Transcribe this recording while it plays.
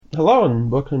Hello and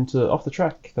welcome to Off the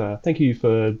Track. Thank you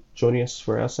for joining us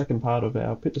for our second part of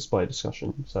our pit display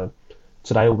discussion. So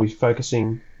today we'll be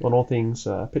focusing on all things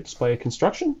pit display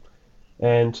construction.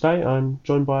 And today I'm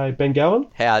joined by Ben Gowan,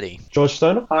 Howdy. George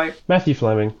Stoner, Hi. Matthew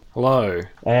Fleming, Hello.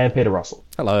 and Peter Russell.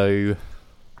 Hello.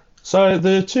 So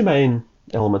the two main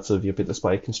elements of your pit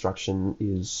display construction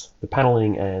is the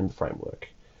paneling and the framework.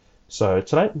 So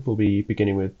today we'll be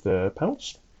beginning with the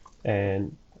panels,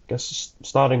 and I guess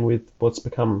starting with what's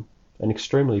become an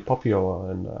extremely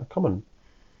popular and common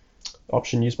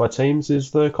option used by teams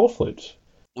is the core flute.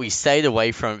 We stayed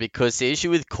away from it because the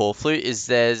issue with core flute is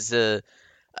there's a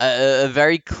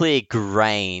very clear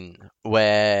grain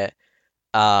where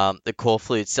the core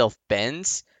flute itself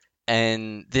bends,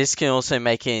 and this can also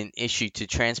make it an issue to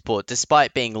transport.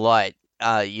 Despite being light,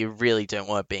 you really don't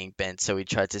want it being bent, so we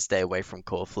tried to stay away from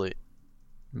core flute.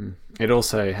 It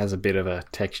also has a bit of a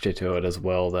texture to it as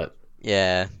well that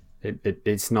Yeah.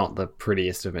 it's not the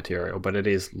prettiest of material, but it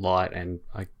is light and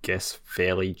I guess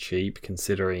fairly cheap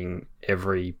considering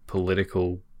every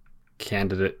political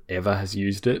candidate ever has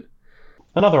used it.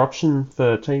 Another option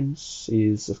for teams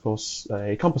is, of course,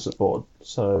 a composite board.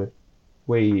 So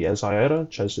we, as IOTA,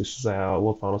 chose this as our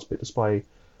World Finals pit display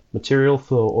material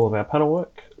for all of our panel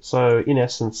work. So in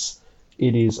essence,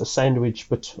 it is a sandwich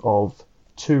of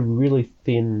two really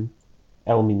thin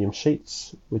aluminium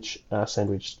sheets, which are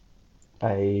sandwiched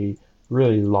a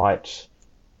really light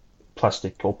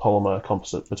plastic or polymer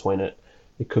composite between it.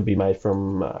 It could be made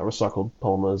from recycled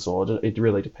polymers, or it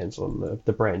really depends on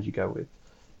the brand you go with.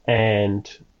 And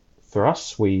for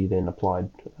us, we then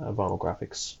applied vinyl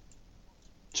graphics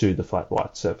to the flat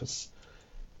white surface.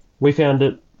 We found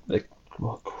it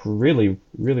really,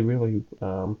 really, really,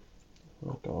 oh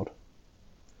God.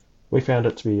 We found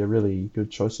it to be a really good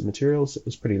choice of materials. It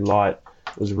was pretty light,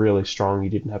 it was really strong. You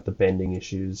didn't have the bending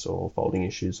issues or folding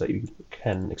issues that you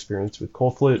can experience with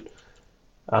core flute.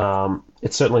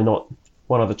 It's certainly not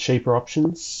one of the cheaper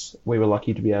options. We were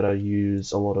lucky to be able to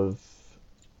use a lot of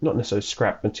not necessarily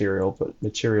scrap material, but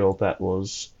material that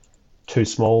was too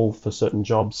small for certain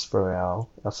jobs for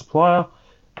our supplier.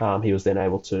 He was then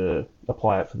able to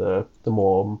apply it for the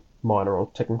more minor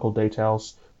or technical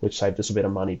details, which saved us a bit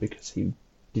of money because he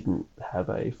didn't have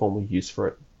a formal use for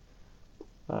it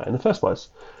in the first place.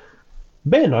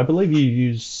 Ben, I believe you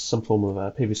used some form of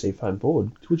a PVC foam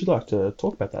board. Would you like to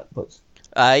talk about that, please?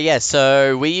 Yeah,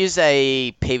 so we use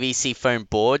a PVC foam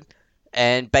board,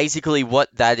 and basically what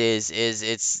that is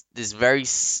it's this very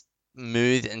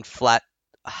smooth and flat,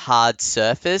 hard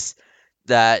surface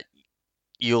that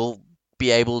you'll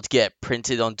be able to get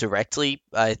printed on directly.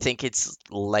 I think it's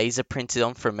laser printed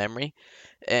on from memory,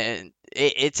 and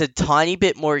it's a tiny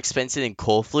bit more expensive than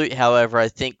core flute. However, I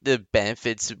think the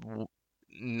benefits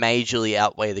majorly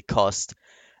outweigh the cost.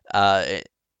 Uh,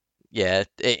 yeah,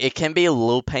 it can be a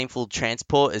little painful to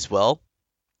transport as well,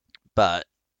 but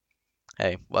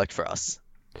hey, worked for us.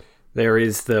 There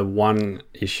is the one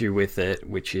issue with it,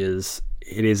 which is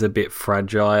it is a bit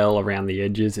fragile around the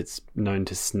edges. It's known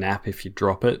to snap if you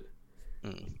drop it.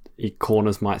 Mm. Your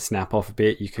corners might snap off a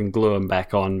bit. You can glue them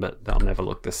back on, but they'll never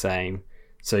look the same.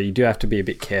 So you do have to be a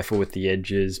bit careful with the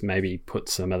edges. Maybe put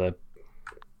some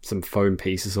foam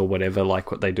pieces or whatever,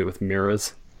 like what they do with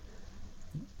mirrors,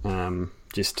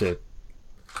 just to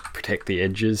protect the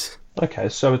edges. Okay,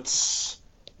 so it's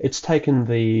taken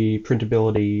the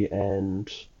printability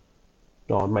and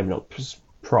maybe not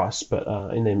price, but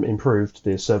and then improved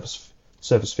the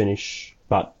surface finish,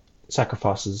 but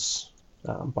sacrifices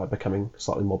by becoming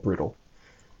slightly more brittle.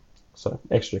 So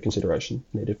extra consideration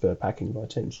needed for packing by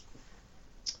teams.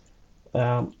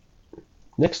 Um,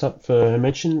 Next up for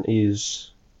mention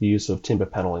is the use of timber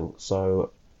paneling.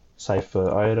 So, say for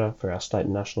IOTA, for our state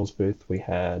and nationals booth, we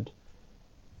had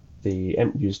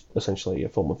used essentially a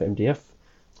form of MDF,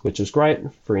 which is great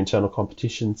for internal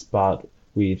competitions, but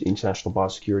with international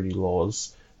biosecurity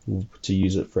laws, to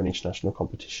use it for an international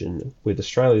competition with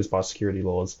Australia's biosecurity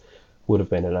laws would have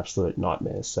been an absolute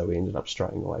nightmare. So we ended up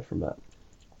straying away from that.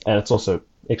 And it's also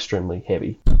extremely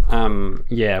heavy.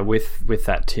 Yeah, with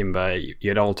that timber,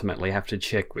 you'd ultimately have to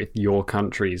check with your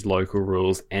country's local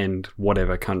rules and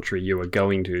whatever country you are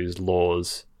going to's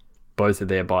laws, both of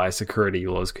their biosecurity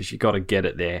laws, because you got to get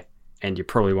it there, and you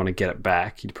probably want to get it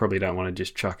back. You probably don't want to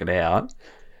just chuck it out.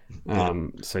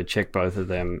 So check both of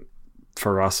them.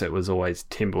 For us, it was always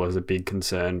timber was a big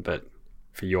concern, but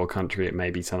for your country, it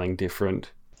may be something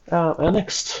different. Our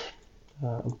next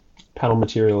panel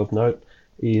material of note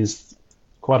is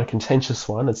quite a contentious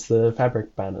one. It's the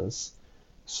fabric banners.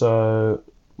 So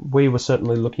we were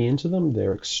certainly looking into them.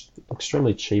 They're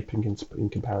extremely cheap in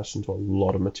comparison to a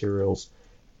lot of materials,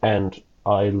 and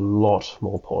a lot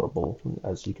more portable,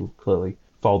 as you can clearly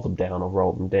fold them down or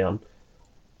roll them down.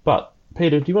 But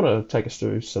Peter, do you want to take us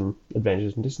through some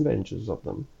advantages and disadvantages of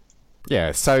them?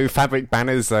 Yeah, so fabric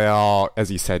banners, they are,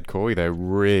 as you said, Corey, they're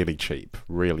really cheap,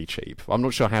 really cheap. I'm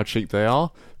not sure how cheap they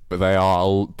are, but they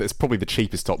are. It's probably the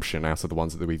cheapest option out of the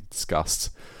ones that we've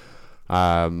discussed.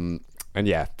 And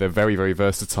yeah, they're very, very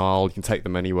versatile. You can take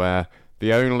them anywhere.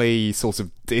 The only sort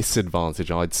of disadvantage,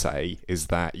 I'd say, is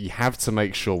that you have to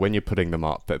make sure when you're putting them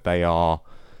up that they are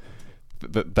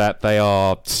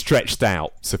stretched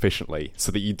out sufficiently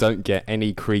so that you don't get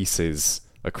any creases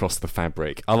across the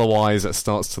fabric. Otherwise, it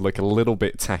starts to look a little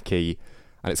bit tacky,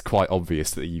 and it's quite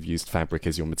obvious that you've used fabric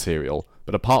as your material.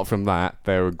 But apart from that,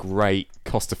 they're a great,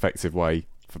 cost-effective way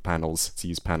for panels to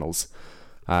use panels.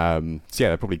 So yeah,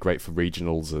 they're probably great for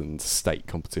regionals and state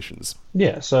competitions.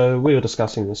 Yeah, so we were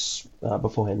discussing this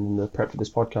beforehand in the prep for this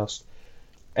podcast,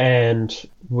 and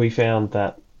we found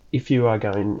that if you are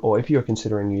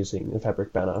considering using a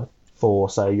fabric banner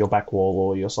for, say, your back wall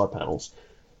or your side panels,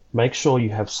 make sure you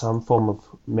have some form of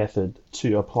method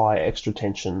to apply extra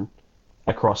tension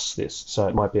across this. So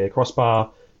it might be a crossbar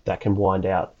that can wind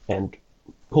out and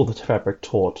pull the fabric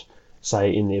taut,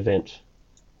 say, in the event,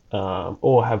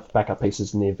 or have backup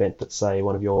pieces in the event that, say,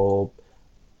 one of your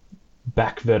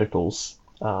back verticals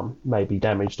may be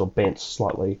damaged or bent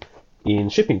slightly in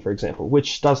shipping, for example,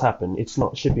 which does happen.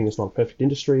 Shipping is not a perfect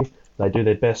industry. They do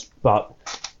their best, but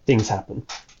things happen.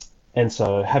 And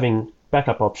so having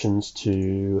backup options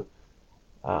to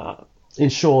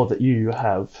ensure that you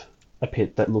have a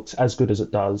pit that looks as good as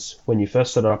it does when you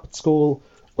first set it up at school,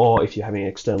 or if you're having it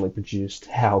externally produced,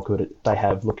 how good they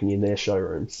have looking in their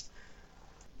showrooms.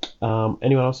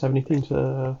 Anyone else have anything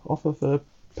to offer for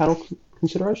panel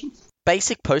considerations?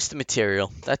 Basic poster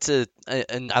material. That's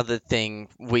another thing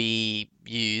we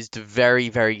used very,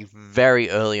 very, very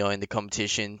early on in the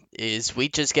competition. Is we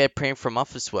just get print from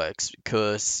Officeworks,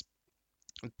 because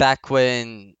back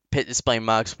when pit display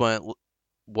marks weren't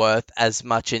worth as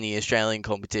much in the Australian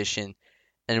competition,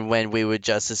 and when we were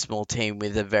just a small team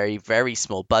with a very, very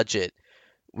small budget,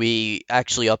 we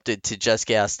actually opted to just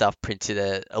get our stuff printed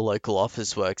at a local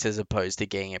Officeworks as opposed to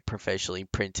getting it professionally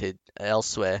printed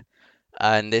elsewhere.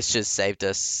 And this just saved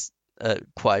us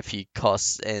quite a few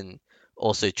costs and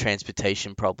also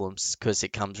transportation problems because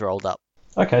it comes rolled up.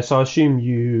 Okay, so I assume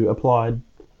you applied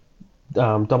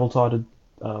double-sided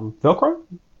Velcro?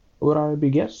 Would I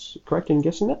be correct in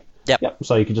guessing that? Yep.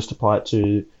 So you could just apply it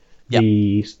to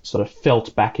the sort of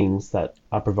felt backings that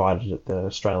are provided at the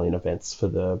Australian events for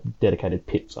the dedicated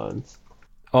pit zones.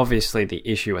 Obviously, the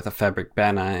issue with a fabric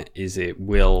banner is it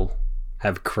will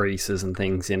have creases and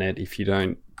things in it if you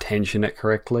don't tension it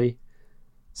correctly.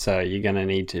 So you're going to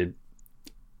need to,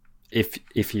 if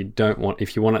you want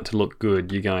it to look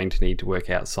good, you're going to need to work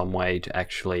out some way to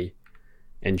actually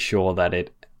ensure that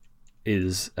it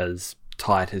is as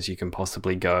tight as you can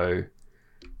possibly go,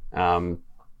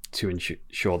 to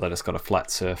ensure that it's got a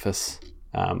flat surface.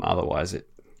 Otherwise, it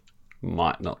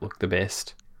might not look the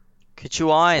best. Could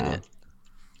you iron it?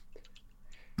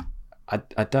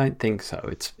 I don't think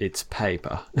so. It's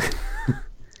paper.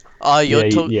 Oh, you're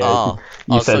talking. yeah. Oh,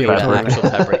 You I was said talking about fabric. actual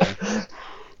fabric.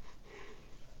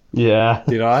 Yeah.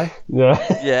 Did I?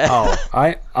 Yeah. Yeah. Oh,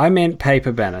 I meant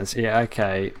paper banners. Yeah,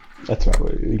 okay. That's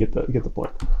right. You get the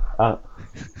point.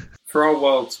 For our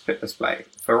World's Pit Display,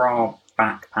 for our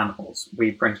back panels,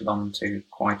 we printed onto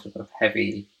quite a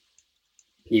heavy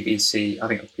PVC, I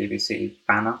think it was PVC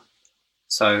banner.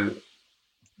 So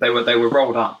they were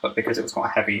rolled up, but because it was quite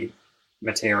a heavy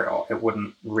material, it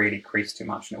wouldn't really crease too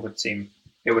much, and it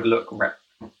would look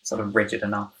sort of rigid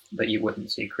enough that you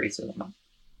wouldn't see creases on them.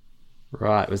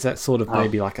 Right. Was that sort of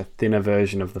maybe like a thinner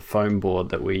version of the foam board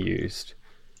that we used?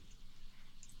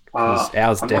 'Cause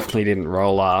ours definitely didn't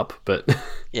roll up, but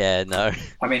Yeah, no.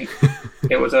 I mean,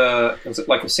 it was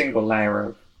like a single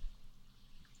layer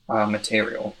of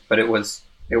material, but it was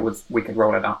we could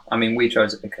roll it up. I mean, we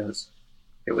chose it because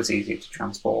it was easy to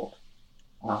transport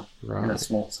in a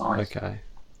small size. Okay.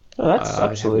 Oh, that's I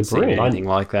absolutely haven't seen brilliant. anything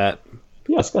like that.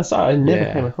 Yeah, I was going to say, I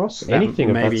never came across anything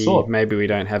of that sort. Maybe we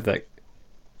don't have that.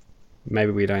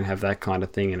 Maybe we don't have that kind of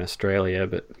thing in Australia,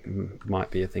 but might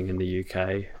be a thing in the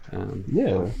UK.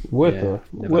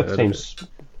 Worth teams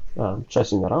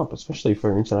chasing that up, especially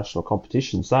for international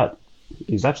competitions. That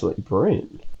is absolutely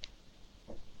brilliant.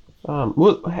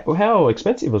 How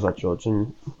expensive was that, George?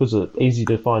 And was it easy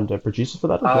to find a producer for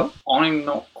that as well? I'm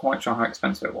not quite sure how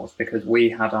expensive it was because we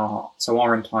had our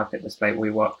entire pit display. We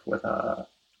worked with a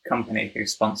company who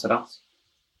sponsored us,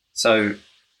 so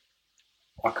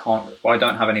I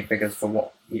don't have any figures for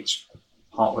what each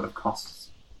part would have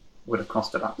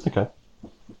costed us. Okay.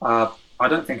 I I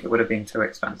don't think it would have been too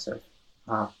expensive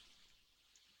to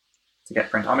get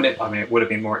printed. I mean, it would have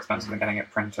been more expensive than getting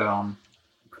it printed on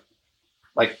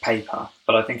like paper,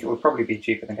 but I think it would probably be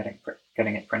cheaper than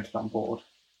getting it printed on board.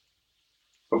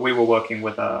 But we were working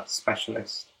with a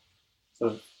specialist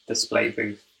sort of display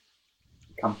booth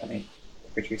company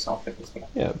to produce our pit display.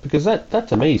 Yeah, because that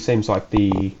to me seems like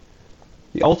the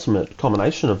ultimate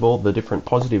combination of all the different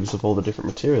positives of all the different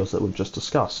materials that we've just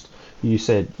discussed. You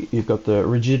said you've got the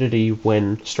rigidity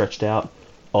when stretched out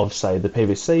of, say, the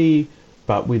PVC,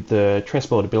 but with the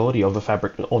transportability of a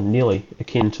fabric, or nearly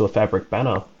akin to a fabric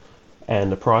banner,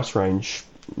 and the price range,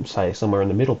 say, somewhere in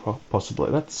the middle, possibly.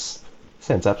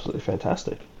 Sounds absolutely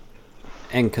fantastic.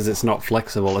 And because it's not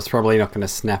flexible, it's probably not going to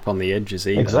snap on the edges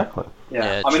either. Exactly.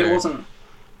 Yeah, Yeah, I mean, true.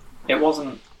 it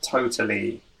wasn't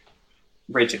totally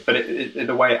rigid, but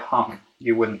the way it hung,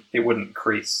 it wouldn't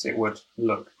crease. It looked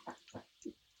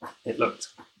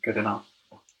good enough.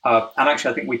 And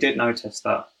actually, I think we did notice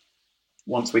that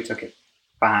once we took it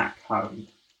back home,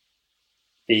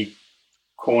 the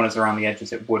corners around the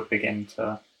edges, it would begin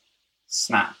to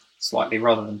snap slightly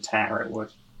rather than tear. It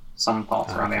would. Some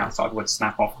parts around the outside would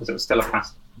snap off because it was still a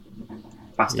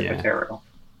plastic material.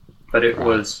 But it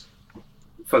was,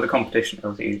 for the competition,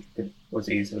 it was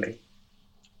easily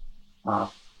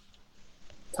tough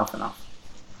enough.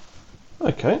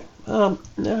 Okay. Now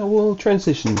we'll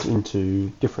transition into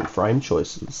different frame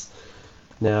choices.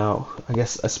 Now, I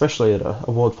guess especially at a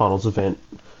World Finals event,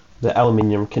 the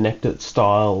aluminium connected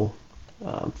style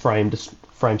frame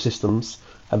systems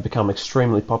have become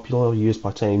extremely popular, used by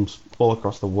teams all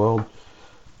across the world.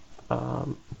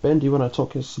 Ben, do you want to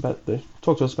talk to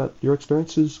us about your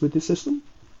experiences with this system?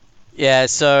 Yeah,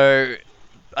 so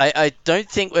I don't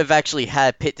think we've actually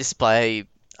had pit display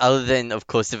other than, of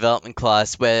course, development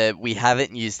class where we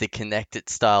haven't used the connected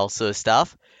style sort of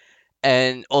stuff.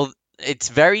 And it's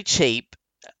very cheap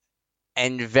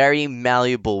and very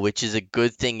malleable, which is a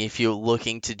good thing if you're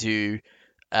looking to do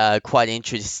quite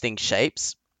interesting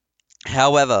shapes.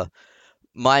 However,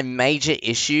 my major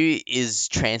issue is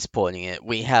transporting it.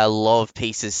 We had a lot of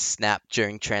pieces snap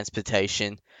during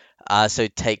transportation, so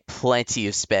take plenty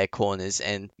of spare corners,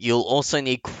 and you'll also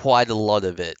need quite a lot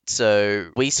of it. So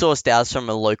we sourced ours from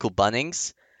a local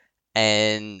Bunnings,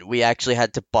 and we actually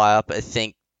had to buy up, I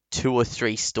think, 2 or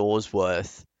 3 stores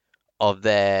worth of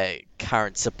their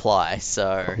current supply.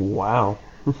 So Wow.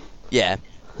 yeah,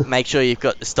 make sure you've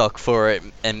got the stock for it,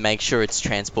 and make sure it's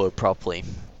transported properly.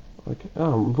 Okay.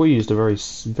 We used a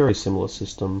very similar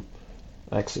system,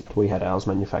 except we had ours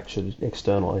manufactured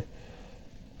externally,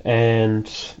 and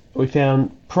we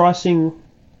found pricing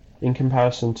in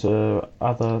comparison to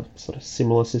other sort of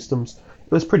similar systems,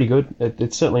 it was pretty good.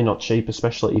 It's certainly not cheap,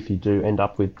 especially if you do end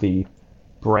up with the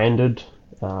branded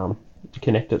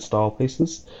connected style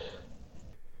pieces.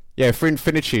 Yeah, for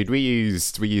Infinitude, we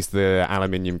used the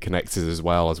aluminium connectors as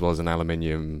well as an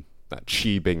aluminium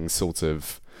tubing sort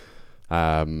of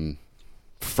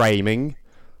framing,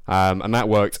 and that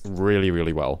worked really,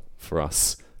 really well for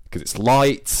us because it's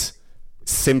light,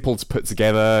 simple to put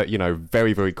together,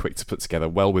 very, very quick to put together,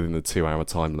 well within the 2-hour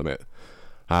time limit,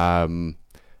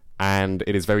 and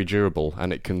it is very durable,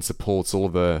 and it can support all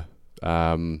of the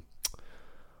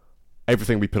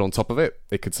everything we put on top of it.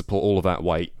 It could support all of that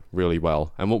weight really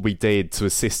well. And what we did to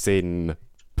assist in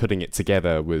putting it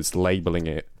together was labeling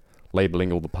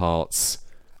all the parts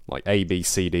like A, B,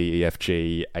 C, D, E, F,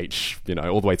 G, H,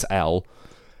 all the way to L.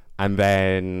 And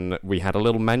then we had a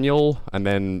little manual, and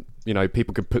then,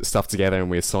 people could put stuff together, and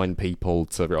we assigned people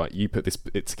to, right, you put this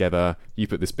bit together, you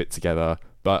put this bit together.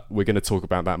 But we're going to talk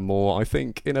about that more, I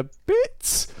think, in a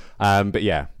bit. But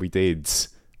yeah, we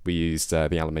used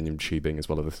the aluminium tubing as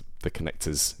well as the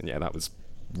connectors. And yeah, that was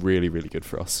really, really good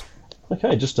for us.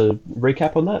 Okay, just to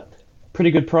recap on that,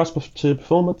 pretty good price to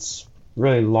performance,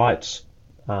 really light.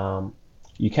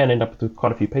 You can end up with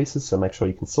quite a few pieces, so make sure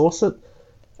you can source it,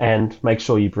 and make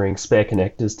sure you bring spare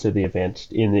connectors to the event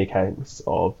in the case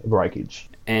of breakage.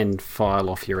 And file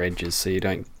off your edges so you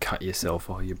don't cut yourself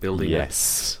while you're building it.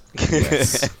 Yes.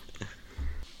 Yes.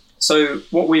 So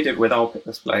what we did with our pit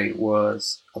display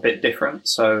was a bit different.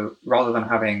 So rather than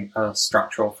having a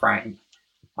structural frame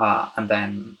and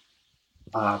then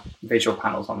visual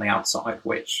panels on the outside,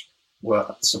 which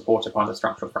were supported by the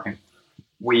structural frame,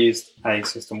 we used a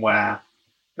system where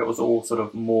it was all sort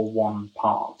of more one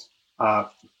part.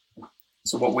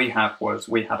 So what we had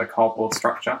a cardboard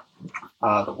structure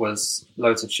that was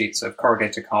loads of sheets of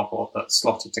corrugated cardboard that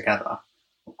slotted together.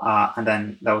 And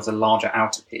then there was a larger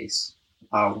outer piece,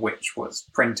 which was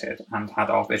printed and had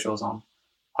our visuals on,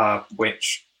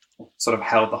 which sort of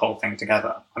held the whole thing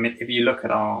together. I mean, if you look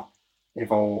at our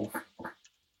Evolve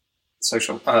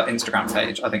social Instagram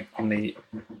page, I think on the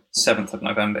 7th of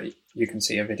November, you can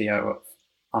see a video of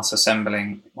us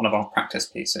assembling one of our practice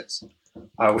pieces,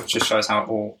 which just shows how it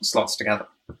all slots together.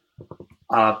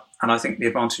 And I think the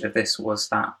advantage of this was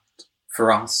that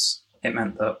for us, it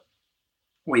meant that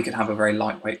we could have a very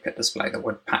lightweight pit display that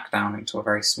would pack down into a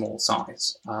very small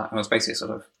size. It was basically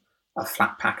sort of a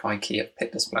flat pack IKEA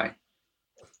pit display.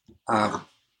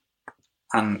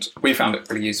 And we found it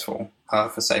really useful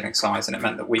for saving size, and it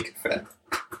meant that we could fit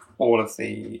all of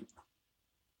the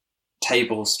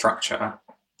table structure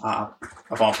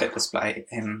of our pit display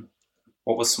in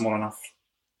what was small enough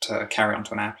to carry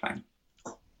onto an airplane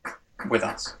with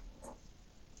us.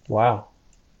 Wow,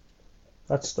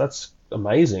 that's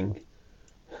amazing.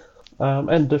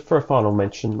 And for a final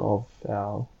mention of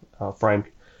our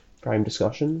frame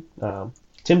discussion,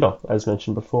 timber, as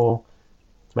mentioned before,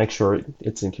 make sure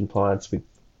it's in compliance with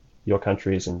your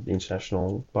country's and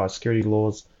international biosecurity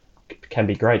laws. Can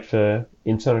be great for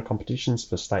internal competitions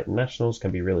for state and nationals,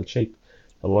 can be really cheap.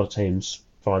 A lot of teams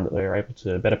find that they're able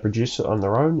to better produce it on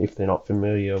their own if they're not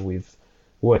familiar with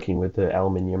working with the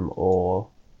aluminium or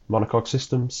monocoque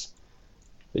systems.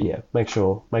 But yeah, make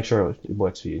sure it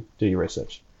works for you. Do your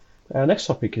research. Our next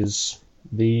topic is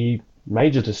the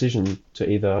major decision to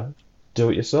either do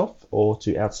it yourself or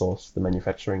to outsource the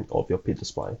manufacturing of your pit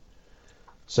display.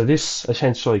 So this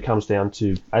essentially comes down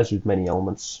to, as with many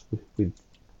elements with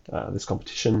this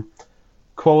competition,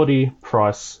 quality,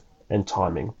 price, and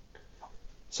timing.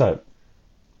 So,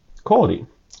 quality.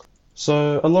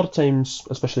 So a lot of teams,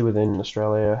 especially within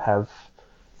Australia, have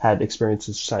had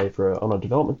experiences, say, on a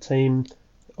development team,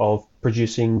 of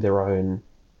producing their own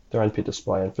pit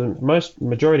display. And for the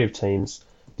majority of teams,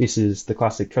 this is the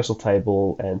classic trestle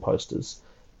table and posters.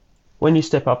 When you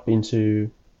step up into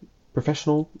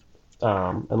professional,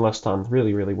 unless done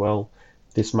really, really well,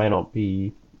 this may not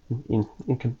be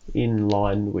in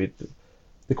line with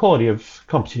the quality of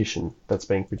competition that's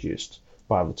being produced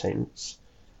by other teams.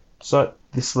 So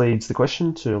this leads the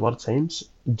question to a lot of teams: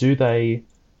 do they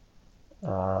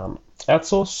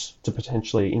outsource to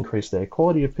potentially increase their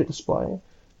quality of pit display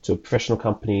to a professional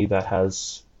company that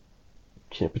has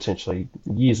potentially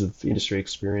years of industry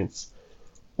experience,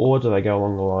 or do they go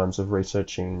along the lines of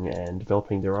researching and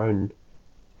developing their own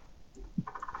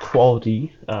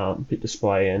quality pit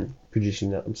display and producing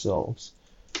that themselves?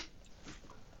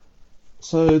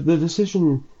 So the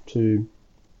decision to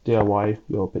DIY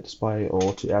your pit display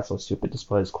or to outsource your pit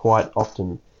display is quite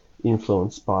often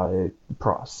influenced by the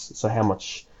price. So how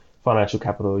much financial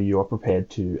capital you are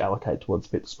prepared to allocate towards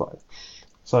pit display.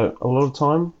 So a lot of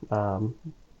time,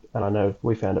 and I know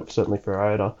we found it certainly for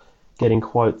IOTA, getting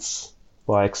quotes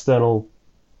by external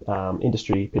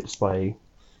industry pit display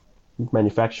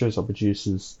manufacturers or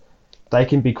producers, they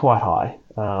can be quite high.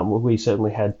 We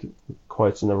certainly had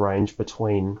quotes in the range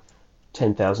between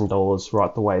 $10,000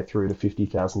 right the way through to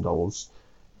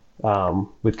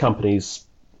 $50,000, with companies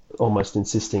almost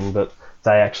insisting that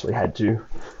they actually had to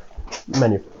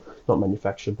not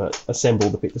manufacture, but assemble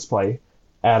the pit display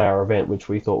at our event, which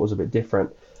we thought was a bit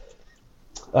different.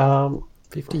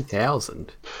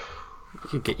 50,000? You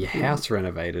could get your house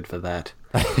renovated for that.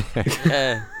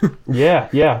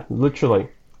 Yeah, literally.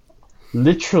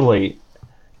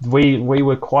 We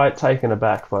were quite taken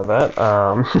aback by that.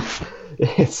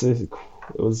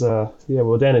 We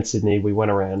were down in Sydney. We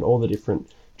went around all the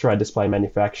different trade display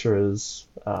manufacturers,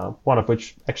 one of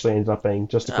which actually ended up being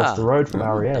just across the road from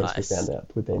REA, as we found out,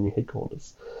 with their new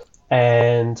headquarters.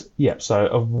 And yeah, so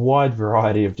a wide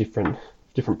variety of different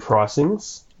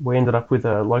pricings. We ended up with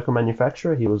a local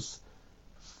manufacturer. He was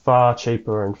far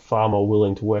cheaper and far more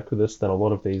willing to work with us than a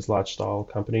lot of these large style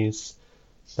companies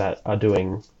that are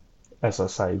doing, as I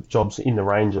say, jobs in the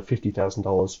range of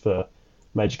 $50,000 for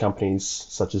major companies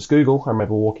such as Google. I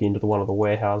remember walking into one of the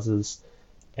warehouses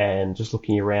and just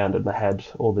looking around, and they had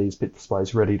all these pit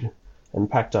displays ready and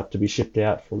packed up to be shipped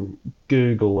out from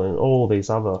Google and all these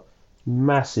other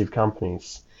massive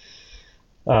companies,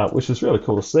 which was really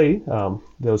cool to see.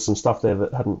 There was some stuff there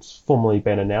that hadn't formally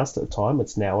been announced at the time.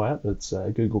 It's now out. It's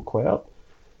Google Cloud.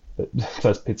 But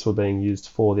those pits were being used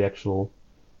for the actual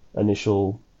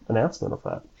initial announcement of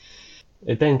that.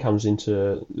 It then comes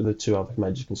into the two other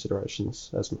major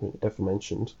considerations, as Effa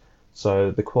mentioned.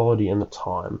 So the quality and the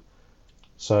time.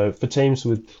 So for teams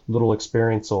with little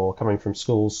experience or coming from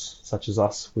schools such as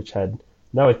us, which had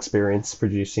no experience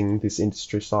producing this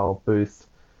industry-style booth,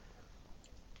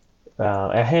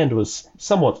 our hand was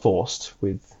somewhat forced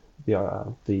with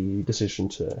the decision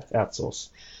to outsource.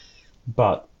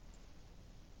 But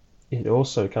it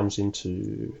also comes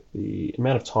into the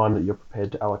amount of time that you're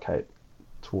prepared to allocate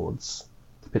towards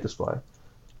the pit display.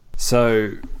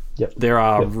 So Yep. There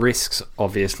are Yep. risks,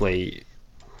 obviously,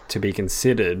 to be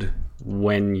considered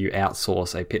when you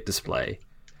outsource a pit display,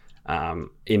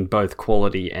 in both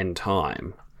quality and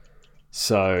time.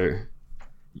 So,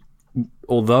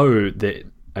 although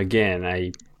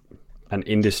again, an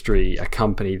industry, a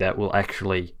company that will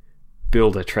actually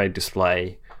build a trade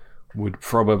display would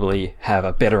probably have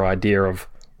a better idea of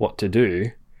what to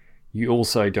do, you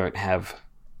also don't have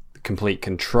complete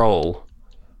control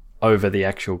over the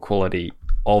actual quality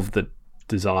of the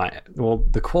design. Well,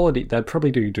 the quality, they'd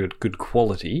probably do good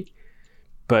quality,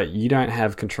 but you don't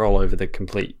have control over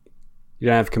you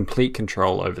don't have complete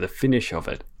control over the finish of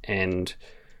it. And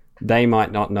they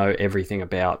might not know everything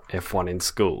about F1 in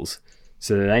schools.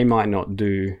 So they might not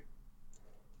do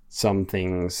some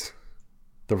things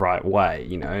the right way.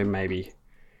 You know, maybe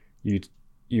you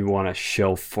want a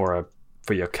shelf for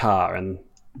your car and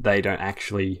they don't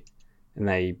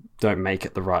make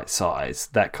it the right size,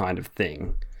 that kind of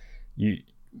thing.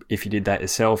 If you did that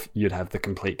yourself, you'd have the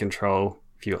complete control.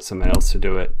 If you got someone else to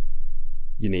do it,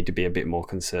 you need to be a bit more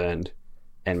concerned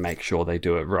and make sure they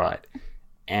do it right.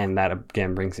 And that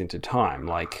again brings into time.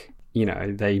 Like, you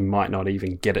know, they might not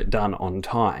even get it done on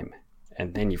time,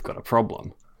 and then you've got a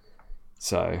problem.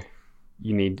 So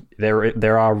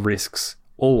there are risks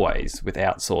always with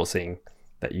outsourcing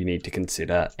that you need to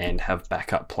consider and have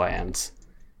backup plans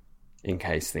in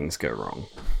case things go wrong.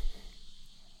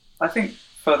 I think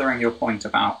furthering your point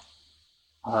about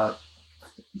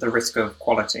the risk of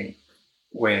quality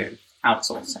with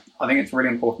outsourcing, I think it's really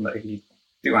important that if you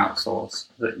do outsource,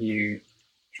 that you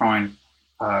try and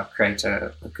create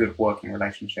a good working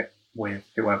relationship with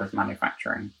whoever's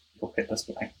manufacturing your pit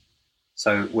display.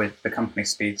 So with the company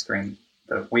Speedscreen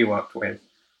that we worked with,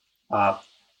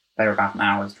 they were about an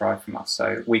hour's drive from us.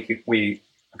 So a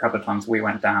couple of times we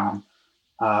went down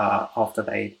after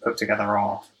they put together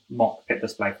our mock pit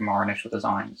display from our initial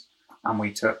designs, and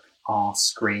we took our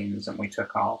screens and we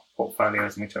took our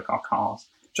portfolios and we took our cars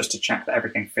just to check that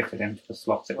everything fitted into the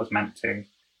slots it was meant to.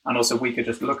 And also we could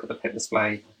just look at the pit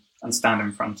display and stand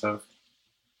in front of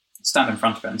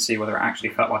it and see whether it actually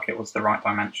felt like it was the right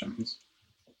dimensions,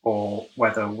 or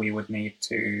whether we would need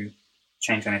to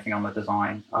change anything on the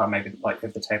design, maybe like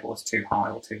if the table was too high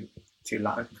or too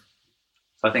low.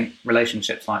 So I think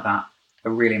relationships like that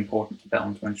are really important to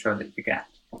build to ensure that you get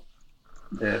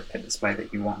the pit display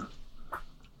that you want.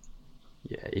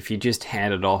 Yeah, if you just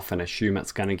hand it off and assume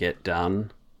it's going to get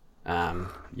done,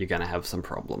 you're going to have some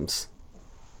problems.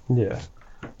 Yeah,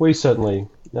 we certainly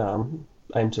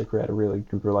aim to create a really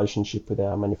good relationship with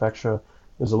our manufacturer.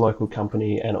 It was a local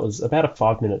company, and it was about a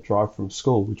 5-minute drive from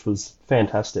school, which was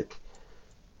fantastic.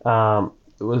 He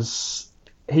was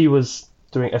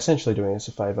essentially doing us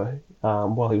a favour.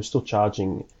 While he was still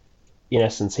charging, in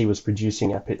essence, he was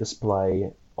producing our pit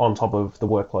display on top of the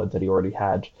workload that he already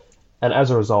had. And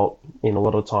as a result, in a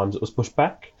lot of times it was pushed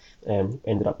back, and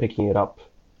ended up picking it up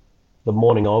the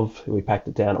morning of. We packed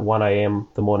it down at 1 a.m.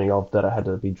 the morning of that. I had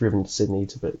to be driven to Sydney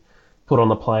to be put on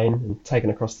the plane and taken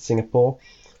across to Singapore.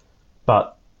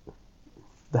 But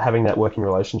having that working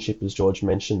relationship, as George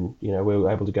mentioned, you know, we were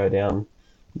able to go down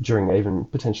during even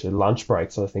potentially lunch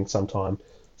breaks, I think, sometimes.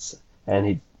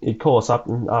 And he'd call us up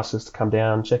and ask us to come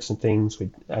down, check some things.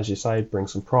 We'd, as you say, bring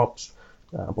some props,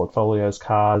 portfolios,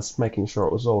 cars, making sure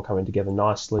it was all coming together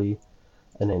nicely.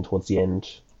 And then towards the end,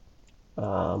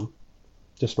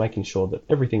 just making sure that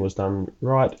everything was done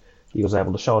right. He was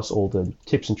able to show us all the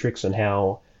tips and tricks on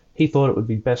how he thought it would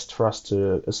be best for us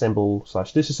to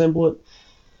assemble/disassemble it.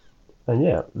 And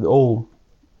yeah, all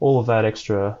of that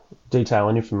extra detail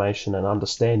and information and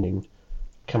understanding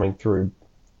coming through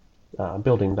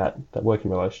building that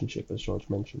working relationship, as George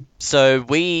mentioned. So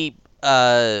we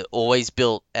always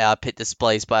built our pit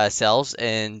displays by ourselves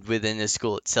and within the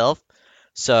school itself.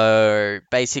 So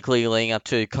basically, leading up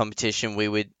to a competition, we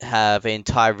would have an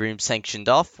entire room sanctioned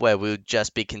off where we would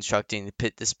just be constructing the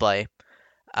pit display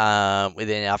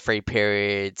within our free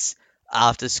periods,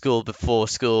 after school, before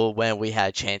school, when we had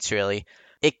a chance, really.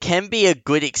 It can be a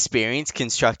good experience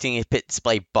constructing a pit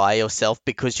display by yourself,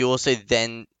 because you also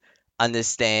then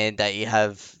understand that you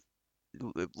have,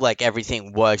 like,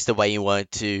 everything works the way you want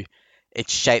it to.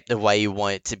 It's shaped the way you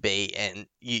want it to be, and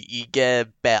you get a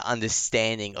better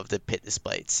understanding of the pit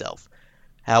display itself.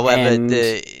 However,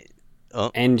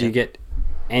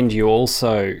 you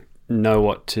also know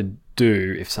what to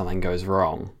do if something goes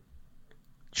wrong.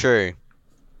 True.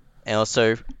 And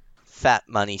also, fat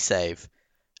money save.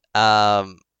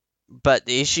 But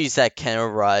the issues that can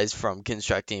arise from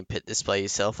constructing a pit display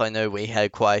yourself, I know we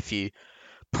had quite a few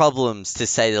problems, to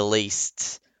say the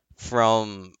least,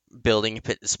 from building a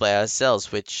pit display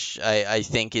ourselves, which I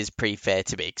think is pretty fair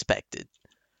to be expected.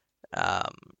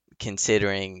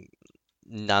 considering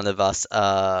none of us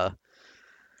are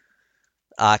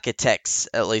architects,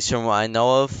 at least from what I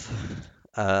know of.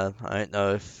 I don't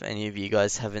know if any of you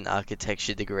guys have an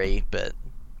architecture degree, but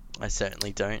I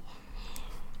certainly don't.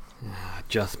 I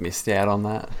just missed out on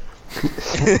that.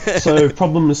 So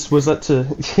problems was that to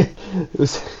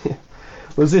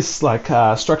was this like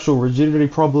structural rigidity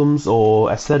problems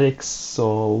or aesthetics,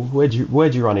 or where'd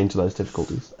you run into those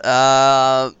difficulties?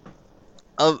 A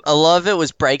lot of it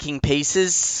was breaking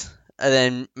pieces and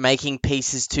then making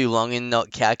pieces too long and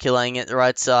not calculating it the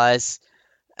right size.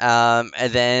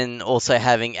 And then also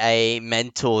having a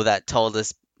mentor that told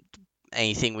us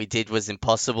anything we did was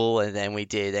impossible, and then we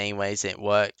did anyways and it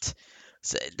worked.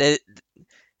 So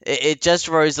it just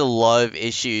rose a lot of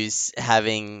issues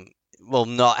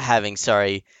not having,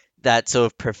 that sort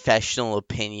of professional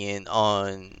opinion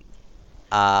on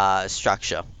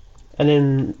structure. And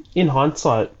then, in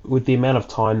hindsight, with the amount of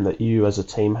time that you as a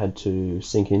team had to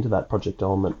sink into that project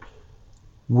element,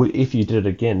 if you did it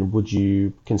again, would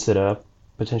you consider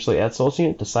potentially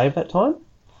outsourcing it to save that time?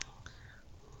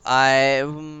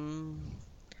 I'm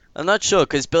not sure,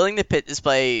 because building the pit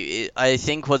display, I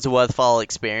think, was a worthwhile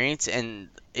experience, and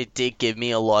it did give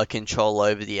me a lot of control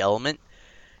over the element.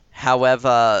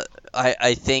 However,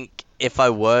 I think if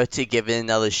I were to give it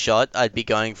another shot, I'd be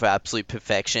going for absolute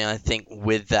perfection. I think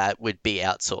with that would be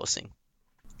outsourcing.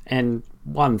 And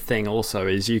one thing also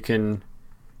is you don't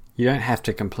have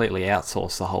to completely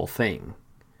outsource the whole thing.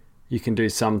 You can do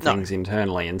some things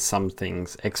internally and some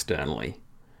things externally.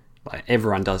 Like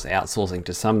everyone does outsourcing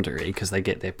to some degree because they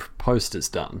get their posters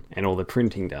done and all the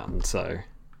printing done. So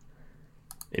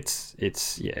it's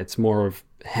more of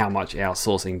how much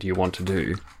outsourcing do you want to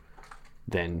do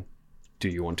than do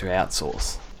you want to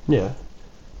outsource. Yeah.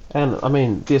 And I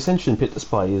mean, the Ascension pit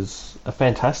display is a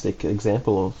fantastic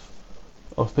example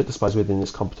of pit displays within this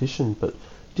competition, but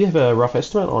do you have a rough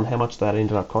estimate on how much that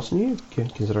ended up costing you,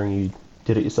 considering you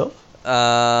did it yourself?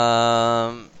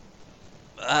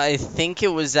 I think it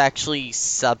was actually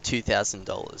sub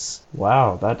 $2,000.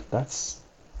 Wow, that's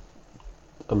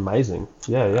amazing.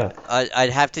 Yeah.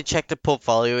 I'd have to check the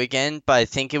portfolio again, but I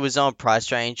think it was on a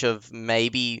price range of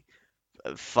maybe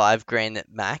 $5,000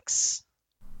 at max.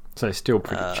 So still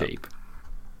pretty cheap.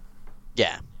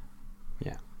 Yeah.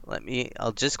 Yeah.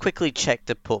 I'll just quickly check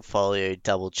the portfolio,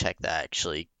 double check that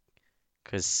actually,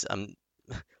 because I'm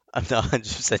not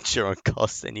 100% sure on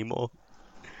cost anymore.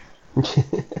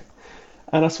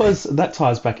 And I suppose that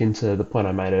ties back into the point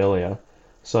I made earlier.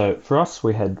 So for us,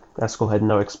 our school had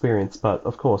no experience, but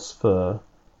of course for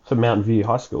Mountain View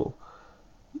High School,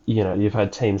 you've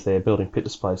had teams there building pit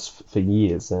displays for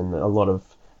years, and a lot of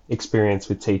experience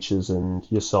with teachers and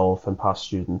yourself and past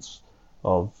students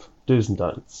of do's and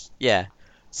don'ts. Yeah.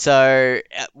 So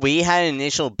we had an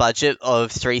initial budget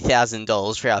of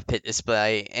 $3,000 for our pit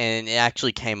display, and it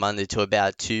actually came under to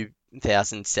about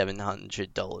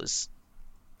 $2,700.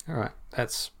 All right,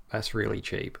 that's really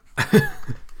cheap.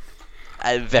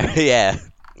 Yeah,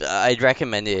 I'd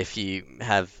recommend it if you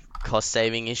have cost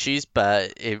saving issues,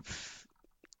 but if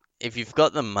you've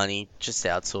got the money, just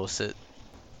outsource it.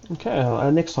 Okay,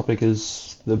 our next topic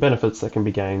is the benefits that can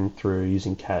be gained through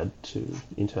using CAD to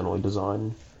internally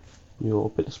design your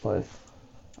pit display.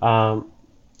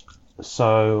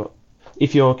 So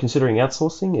if you're considering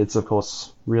outsourcing, it's of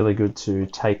course really good to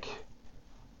take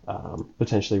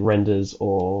potentially renders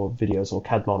or videos or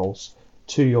CAD models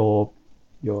to your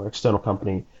external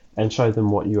company and show them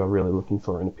what you are really looking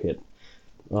for in a pit.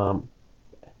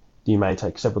 You may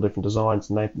take several different designs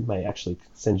and they may actually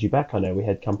send you back. I know we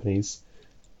had companies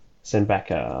send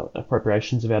back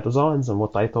appropriations of our designs and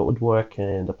what they thought would work,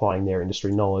 and applying their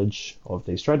industry knowledge of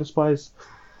these trade displays,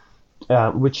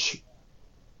 which,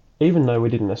 even though we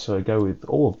didn't necessarily go with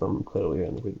all of them, clearly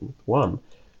only with one,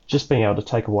 just being able to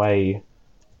take away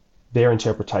their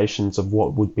interpretations of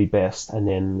what would be best and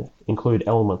then include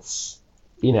elements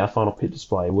in our final pit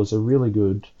display was a really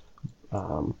good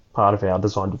part of our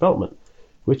design development,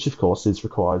 which of course is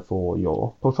required for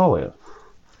your portfolio.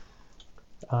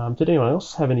 Did anyone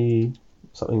else have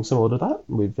something similar to that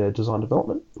with their design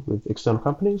development with external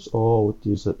companies, or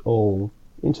is it all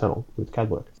internal with CAD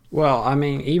work? Well, I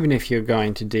mean, even if you're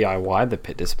going to DIY the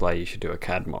pit display, you should do a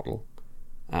CAD model.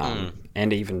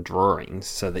 And even drawings,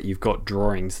 so that you've got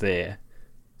drawings there,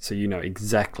 so you know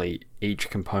exactly each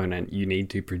component you need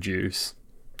to produce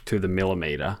to the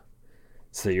millimeter,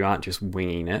 so you aren't just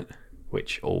winging it,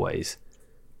 which always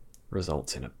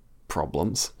results in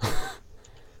problems.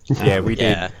 Yeah,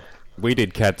 we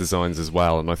did CAD designs as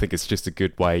well, and I think it's just a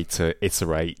good way to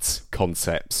iterate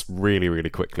concepts really, really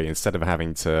quickly instead of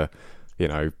having to,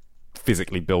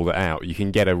 physically build it out. You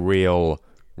can get a real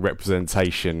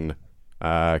representation,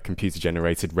 computer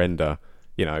generated render,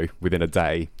 within a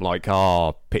day. Like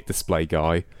our pit display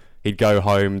guy, he'd go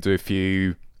home, do a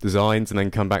few designs, and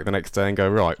then come back the next day and go,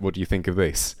 right, what do you think of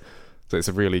this? So it's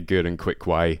a really good and quick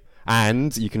way.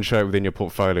 And you can show it within your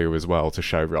portfolio as well to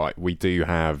show, right, we do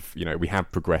have, we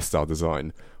have progressed our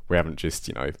design. We haven't just,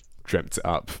 dreamt it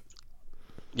up.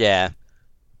 Yeah.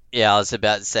 Yeah, I was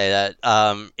about to say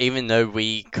that. Even though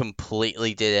we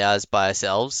completely did ours by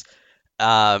ourselves,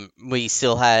 we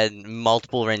still had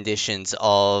multiple renditions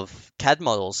of CAD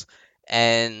models.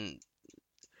 And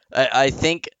I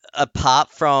think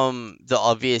apart from the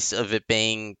obvious of it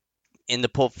being in the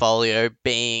portfolio,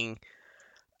 being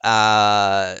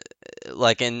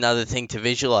like another thing to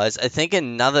visualize, I think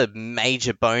another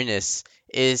major bonus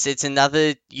is it's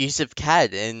another use of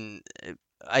CAD. And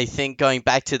I think going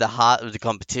back to the heart of the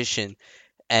competition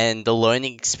and the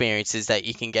learning experiences that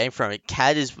you can gain from it,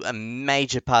 CAD is a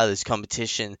major part of this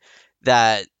competition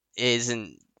that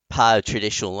isn't part of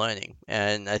traditional learning,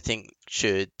 and I think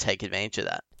should take advantage of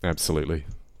that. Absolutely.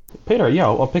 Peter, yeah,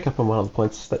 I'll pick up on one of the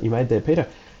points that you made there, Peter,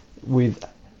 with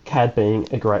CAD being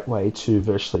a great way to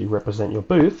virtually represent your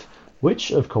booth,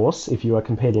 which, of course, if you are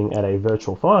competing at a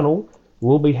virtual final,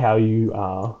 will be how you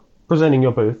are presenting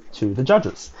your booth to the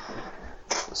judges.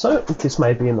 So this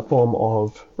may be in the form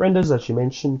of renders, as you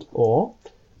mentioned, or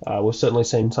we've certainly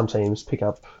seen some teams pick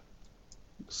up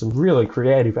some really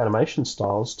creative animation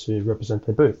styles to represent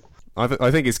their booth.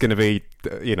 I think it's going to be,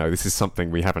 this is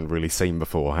something we haven't really seen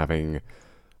before, having,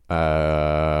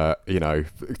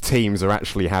 teams are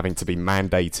actually having to be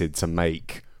mandated to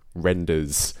make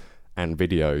renders and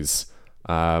videos.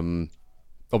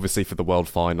 Obviously for the World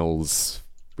Finals,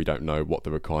 we don't know what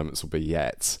the requirements will be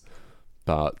yet,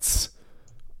 but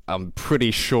I'm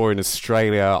pretty sure in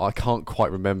Australia, I can't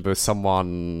quite remember,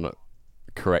 someone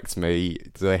correct me,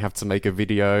 do they have to make a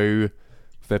video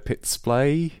for their pit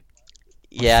display?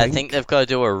 Yeah, I think they've got to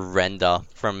do a render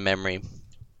from memory.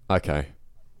 Okay.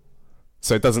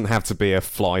 So it doesn't have to be a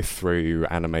fly-through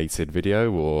animated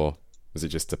video, or was it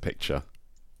just a picture,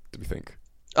 do we think?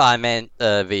 Oh, I meant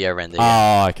video render.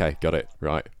 Yeah. Oh, okay, got it.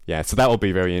 Right. Yeah, so that will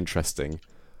be very interesting.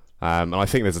 And I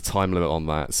think there's a time limit on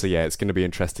that. So yeah, it's going to be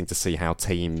interesting to see how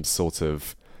teams sort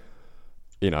of,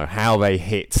 how they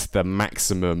hit the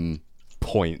maximum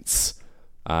points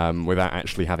without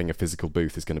actually having a physical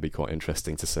booth is going to be quite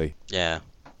interesting to see. Yeah.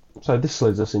 So this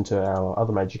leads us into our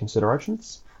other major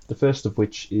considerations. The first of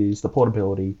which is the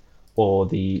portability or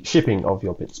the shipping of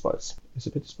your pit displays. Is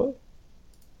it pit display?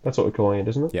 That's what we're calling it,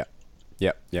 isn't it? Yeah.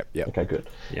 Yep. Okay, good.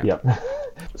 Yeah. Yep.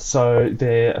 So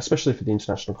there, especially for the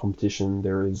international competition,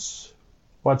 there is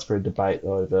widespread debate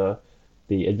over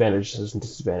the advantages and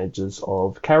disadvantages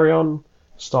of carry-on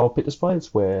style pit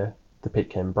displays, where the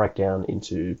pit can break down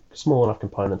into small enough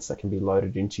components that can be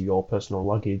loaded into your personal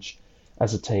luggage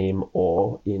as a team,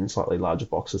 or in slightly larger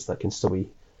boxes that can still be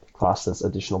classed as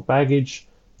additional baggage,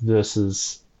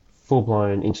 versus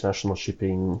full-blown international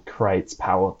shipping, crates,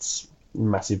 pallets,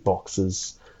 massive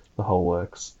boxes, the whole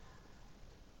works.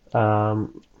 Can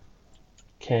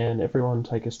everyone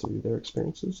take us through their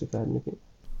experiences, if they had anything?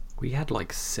 We had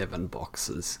like 7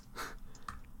 boxes.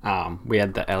 We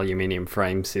had the aluminium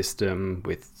frame system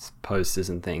with posters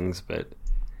and things, but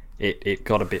it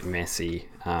got a bit messy.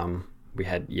 We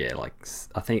had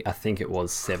I think it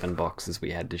was 7 boxes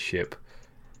we had to ship.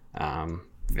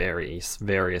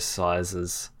 Various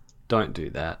sizes. Don't do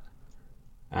that.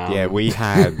 Yeah, we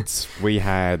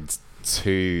had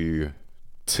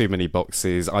too many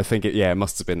boxes. I think it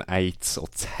must have been 8 or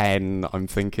 10. I'm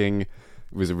thinking it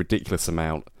was a ridiculous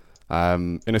amount.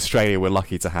 In Australia, we're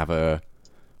lucky to have a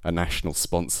national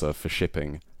sponsor for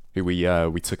shipping, who we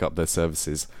took up their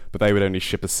services, but they would only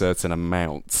ship a certain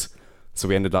amount, so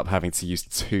we ended up having to use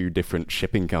 2 different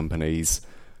shipping companies,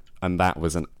 and that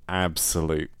was an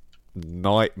absolute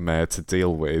nightmare to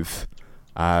deal with.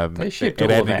 They shipped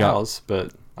all of ours,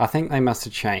 but I think they must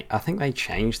have changed. I think they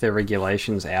changed their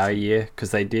regulations our year,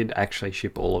 because they did actually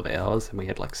ship all of ours, and we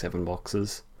had like 7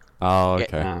 boxes. Oh,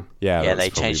 okay. Yeah,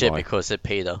 they changed it because of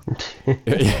Peter.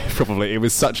 Yeah, probably. It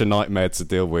was such a nightmare to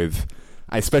deal with,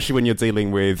 especially when you're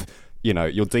dealing with,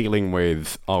 you're dealing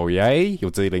with REA, you're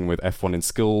dealing with F1 in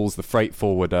schools, the freight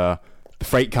forwarder, the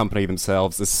freight company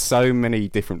themselves. There's so many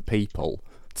different people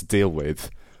to deal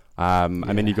with.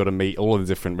 And then you've got to meet all of the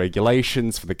different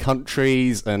regulations for the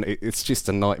countries, and it's just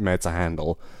a nightmare to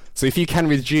handle. So if you can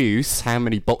reduce how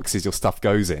many boxes your stuff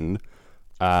goes in,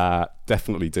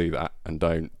 definitely do that, and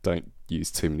don't use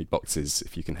too many boxes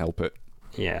if you can help it.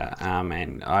 Yeah,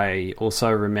 and I also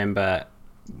remember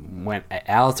when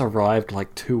ours arrived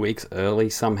like 2 weeks early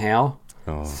somehow,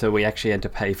 so we actually had to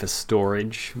pay for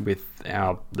storage with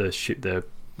the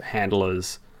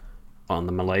handlers on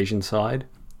the Malaysian side.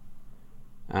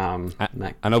 And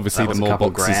obviously, that was the a more couple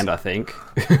boxes, grand, I think.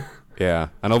 yeah,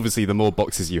 and obviously, the more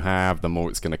boxes you have, the more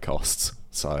it's going to cost.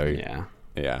 So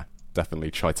yeah,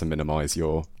 definitely try to minimize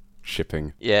your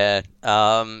shipping. Yeah.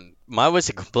 Mine was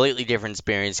a completely different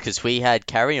experience because we had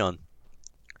carry-on.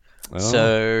 Oh.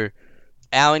 So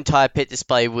our entire pit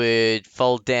display would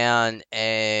fold down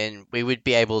and we would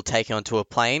be able to take it onto a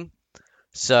plane.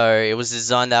 So it was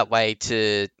designed that way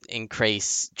to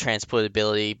increase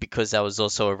transportability because that was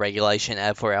also a regulation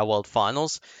for our World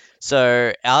Finals.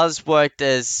 So ours worked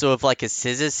as sort of like a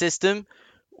scissor system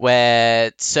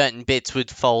where certain bits would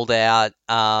fold out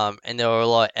and there were a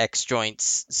lot of X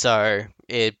joints. So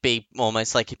it'd be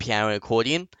almost like a piano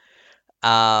accordion.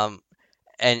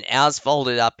 And ours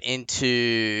folded up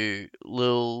into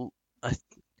little,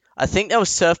 I think they were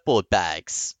surfboard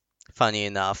bags, funny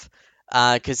enough.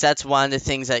 Because that's one of the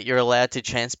things that you're allowed to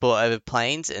transport over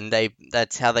planes, and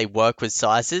that's how they work with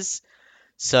sizes.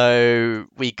 So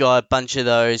we got a bunch of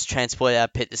those, transported our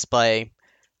pit display.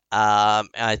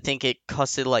 I think it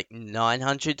costed like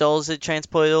 $900 to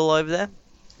transport it all over there.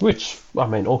 Which, I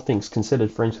mean, all things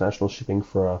considered for international shipping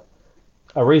for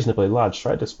a reasonably large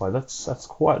straight display, that's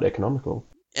quite economical.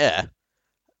 Yeah.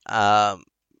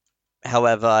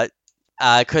 However,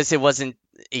 because it wasn't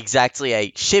exactly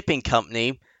a shipping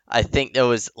company, I think there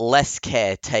was less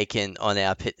care taken on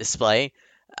our pit display,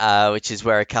 which is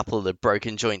where a couple of the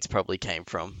broken joints probably came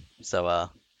from. So,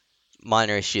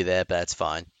 minor issue there, but that's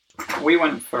fine. We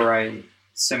went for a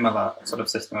similar sort of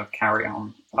system of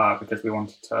carry-on because we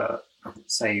wanted to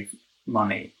save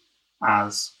money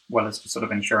as well as just sort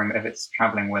of ensuring that if it's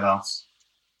travelling with us,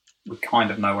 we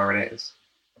kind of know where it is.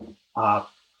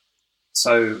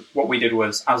 So what we did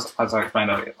was, as I explained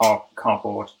earlier, our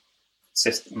cardboard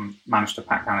system managed to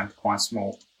pack down into quite a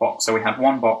small box. So we had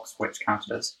one box which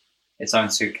counted as its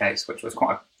own suitcase, which was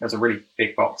it was a really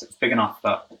big box. It was big enough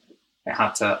that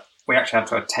we actually had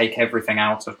to take everything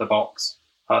out of the box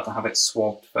to have it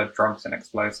swabbed for drugs and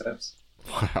explosives.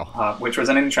 Wow. Which was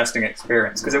an interesting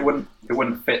experience because it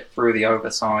wouldn't fit through the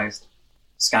oversized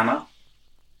scanner.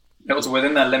 It was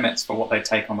within their limits for what they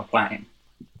take on the plane,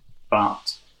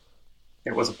 but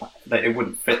it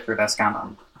wouldn't fit through their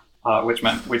scanner, which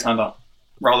meant we turned up,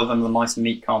 rather than the nice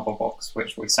neat cardboard box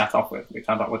which we set off with, we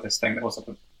turned up with this thing that was sort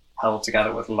of held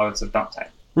together with loads of duct tape.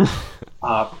 And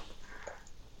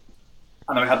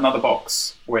then we had another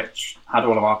box which had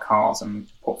all of our cars and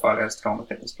portfolios to go on the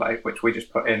pit display, which we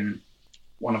just put in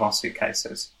one of our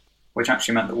suitcases, which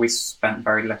actually meant that we spent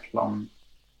very little on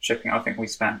shipping. I think we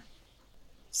spent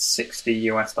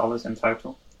 $60 in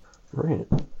total. Brilliant.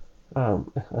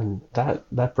 And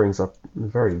that brings up a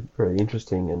very, very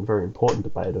interesting and very important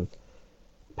debate of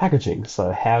packaging.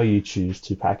 So how you choose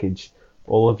to package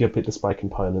all of your pit display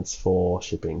components for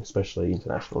shipping, especially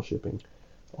international shipping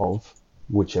of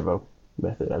whichever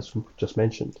method as just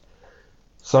mentioned.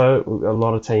 So a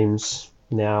lot of teams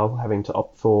now having to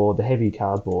opt for the heavy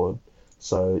cardboard,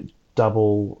 so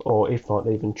double or if not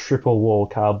even triple wall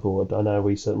cardboard. I know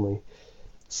we certainly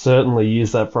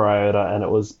used that for IOTA and it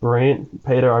was brilliant.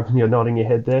 Peter, you're nodding your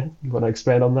head there. You want to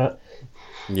expand on that?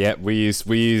 Yeah, we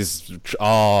use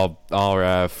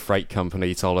our freight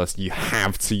company told us you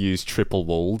have to use triple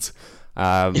walled,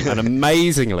 and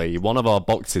amazingly, one of our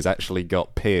boxes actually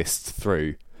got pierced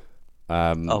through.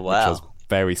 Oh wow! Which I was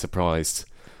very surprised.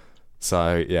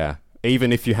 So yeah,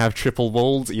 even if you have triple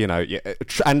walled,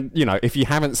 and if you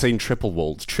haven't seen triple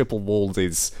walled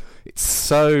it's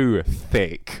so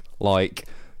thick, like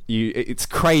it's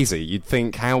crazy. You'd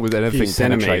think, how would anything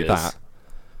penetrate that?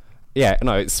 Yeah,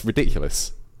 no, it's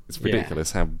ridiculous. It's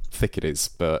ridiculous how thick it is.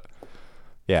 But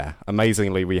yeah,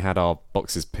 amazingly, we had our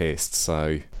boxes pierced.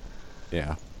 So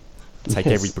yeah, take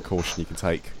every precaution you can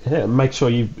take. Yeah, make sure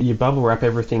you bubble wrap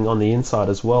everything on the inside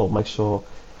as well. Make sure,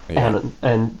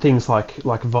 and things like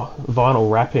vinyl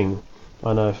wrapping.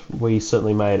 I know we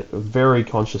certainly made a very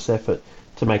conscious effort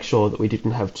to make sure that we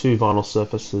didn't have two vinyl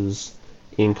surfaces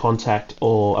in contact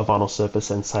or a vinyl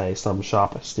surface and say some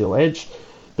sharp steel edge,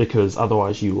 because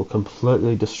otherwise you will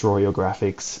completely destroy your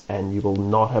graphics and you will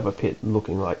not have a pit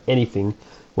looking like anything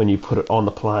when you put it on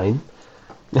the plane.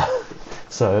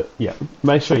 So yeah,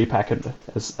 make sure you pack it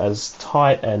as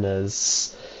tight and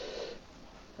as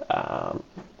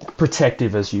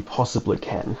protective as you possibly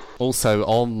can. Also,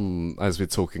 as we're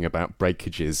talking about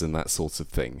breakages and that sort of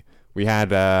thing, we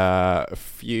had a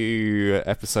few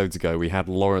episodes ago, we had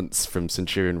Lawrence from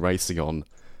Centurion Racing on,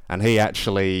 and he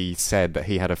actually said that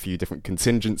he had a few different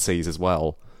contingencies as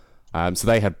well. So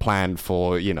they had planned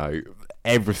for,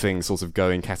 everything sort of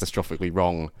going catastrophically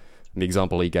wrong. And the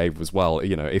example he gave was,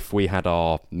 if we had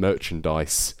our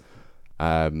merchandise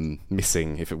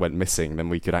missing. If it went missing, then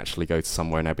we could actually go to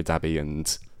somewhere in Abu Dhabi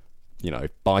and,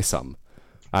 buy some.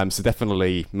 So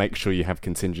definitely make sure you have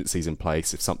contingencies in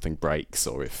place if something breaks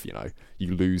or if,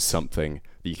 you lose something,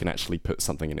 that you can actually put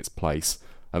something in its place.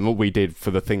 And what we did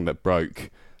for the thing that broke,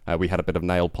 we had a bit of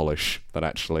nail polish that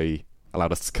actually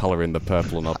allowed us to colour in the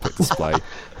purple on our pit display.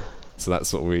 So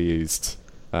that's what we used.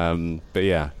 But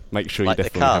yeah, make sure Like you the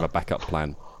definitely car. have a backup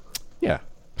plan. Yeah.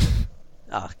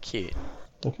 Ah, cute.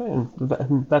 Okay,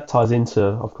 and that ties into,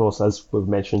 of course, as we've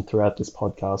mentioned throughout this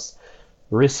podcast,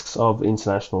 risks of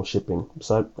international shipping.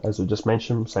 So, as we just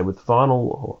mentioned, say with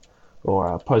vinyl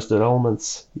or posted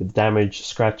elements, with damage,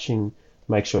 scratching,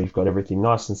 make sure you've got everything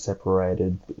nice and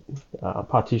separated,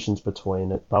 partitions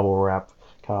between it, bubble wrap,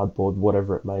 cardboard,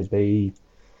 whatever it may be.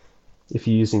 If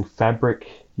you're using fabric,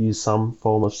 use some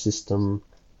form of system,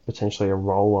 potentially a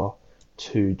roller,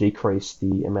 to decrease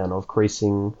the amount of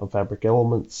creasing of fabric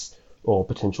elements or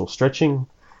potential stretching.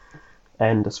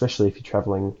 And especially if you're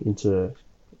traveling into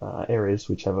areas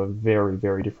which have a very,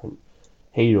 very different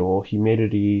heat or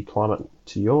humidity climate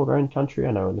to your own country.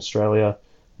 I know in Australia,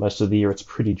 most of the year it's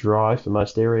pretty dry for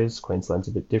most areas. Queensland's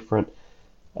a bit different.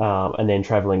 And then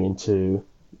traveling into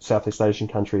Southeast Asian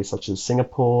countries such as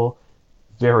Singapore,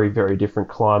 very, very different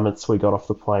climates. We got off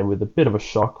the plane with a bit of a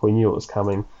shock. We knew it was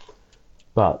coming.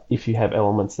 But if you have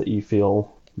elements that you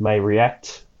feel may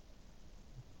react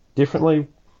differently,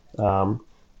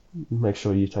 make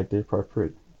sure you take the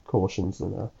appropriate cautions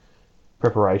and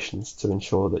preparations to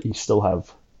ensure that you still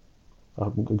have a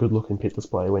good looking pit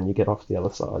display when you get off the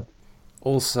other side.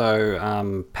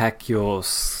 Also, pack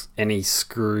any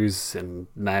screws and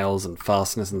nails and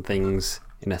fasteners and things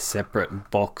in a separate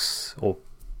box or,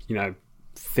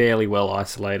 fairly well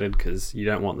isolated, because you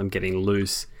don't want them getting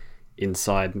loose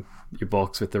inside your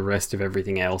box with the rest of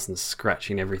everything else and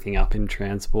scratching everything up in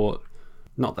transport.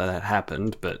 Not that that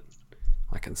happened, but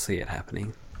I can see it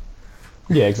happening.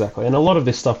 Yeah, exactly. And a lot of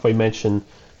this stuff we mentioned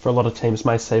for a lot of teams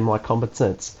may seem like common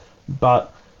sense,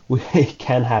 but it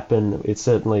can happen. It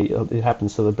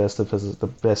happens to the best of us at the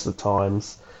best of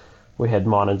times. We had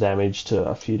minor damage to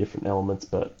a few different elements,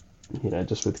 but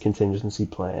just with contingency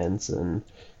plans and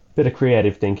a bit of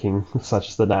creative thinking, such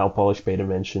as the nail polish Peter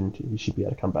mentioned, you should be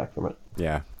able to come back from it.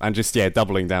 Yeah, and just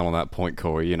doubling down on that point,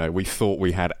 Corey. We thought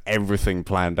we had everything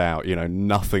planned out.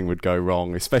 Nothing would go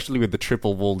wrong, especially with the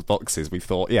triple-walled boxes. We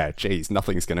thought,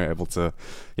 nothing's going to be able to,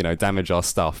 damage our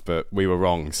stuff. But we were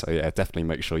wrong. So yeah, definitely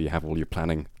make sure you have all your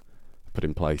planning put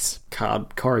in place.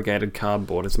 Corrugated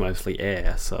cardboard is mostly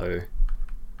air, so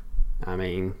I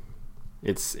mean,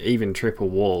 it's even triple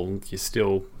walled. You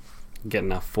still get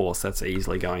enough force that's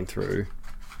easily going through.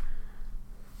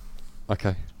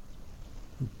 Okay.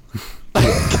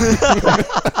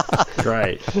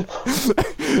 Great.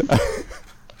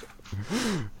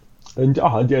 And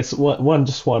yes,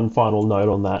 one final note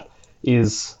on that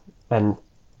is, and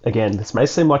again, this may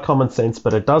seem like common sense,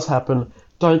 but it does happen.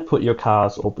 Don't put your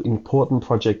cars or important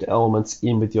project elements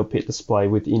in with your pit display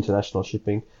with international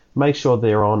shipping. Make sure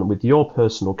they're on with your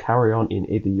personal carry-on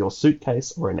in either your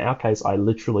suitcase, or in our case, I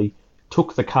literally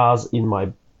took the cars in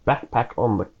my backpack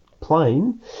on the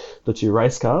plane, the two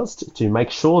race cars, to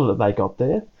make sure that they got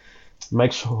there.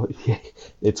 Make sure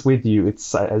it's with you.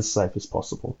 It's as safe as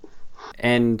possible.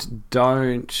 And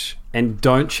don't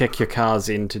check your cars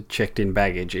into checked-in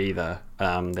baggage either.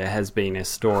 There has been a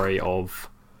story of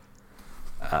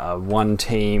one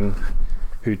team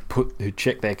who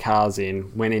checked their cars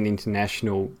in, went in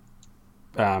international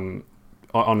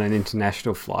on an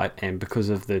international flight, and because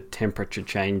of the temperature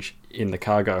change in the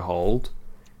cargo hold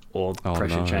or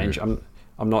pressure change,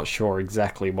 I'm not sure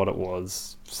exactly what it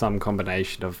was. Some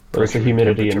combination of pressure, it's the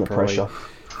humidity and the probably. pressure.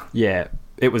 Yeah,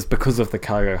 it was because of the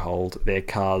cargo hold. Their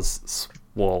cars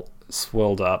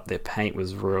swelled up. Their paint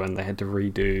was ruined. They had to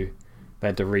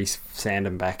re-sand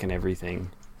them back and everything.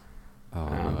 Oh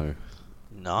no!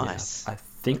 Nice. Yeah, I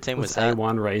think What team it was was that?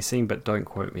 A1 Racing, but don't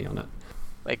quote me on it.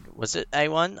 Wait, was it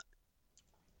A1?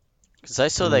 Because I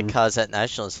saw their cars at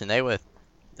Nationals and they were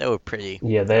pretty.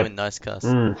 Yeah, they were nice cars.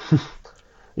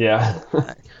 Yeah.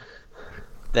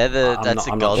 That's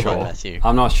a gold one, Matthew.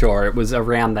 I'm not sure. It was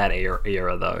around that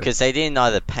era though. Because they didn't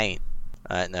either paint.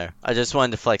 I don't know. I just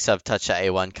wanted to flex I've touched that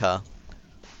A1 car.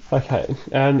 Okay,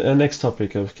 and our next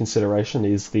topic of consideration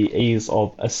is the ease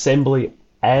of assembly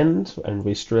and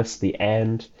we stress the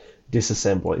and,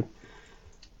 disassembly.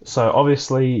 So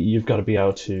obviously you've got to be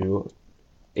able to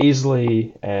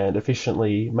easily and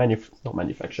efficiently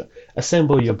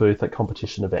assemble your booth at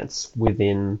competition events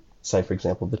within, say for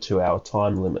example, the 2-hour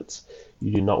time limits.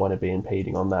 You do not want to be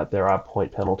impeding on that. There are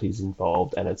point penalties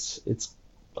involved, and it's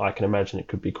I can imagine it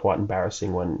could be quite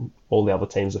embarrassing when all the other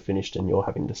teams are finished and you're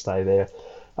having to stay there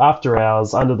after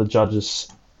hours under the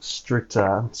judges' strict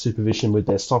supervision with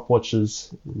their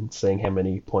stopwatches and seeing how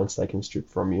many points they can strip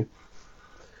from you.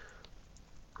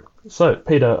 So,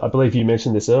 Peter, I believe you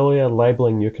mentioned this earlier,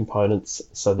 labeling your components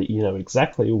so that you know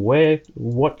exactly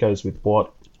what goes with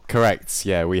what. Correct.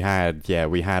 Yeah, we had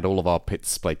all of our pit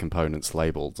display components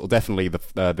labelled, or definitely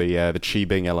the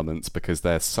tubing elements because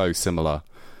they're so similar.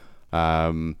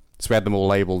 So we had them all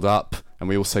labelled up, and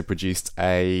we also produced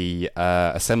a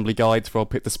assembly guide for our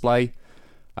pit display,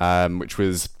 which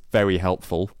was very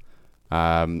helpful,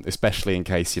 especially in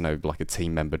case like a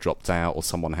team member dropped out or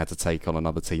someone had to take on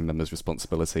another team member's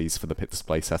responsibilities for the pit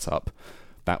display setup.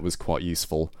 That was quite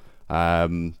useful.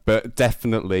 But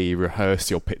definitely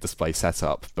rehearse your pit display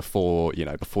setup before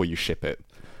you ship it.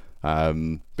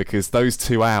 Because those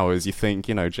 2 hours, you think,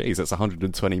 geez, that's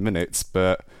 120 minutes,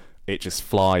 but it just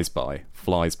flies by.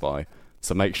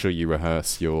 So make sure you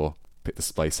rehearse your pit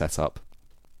display setup.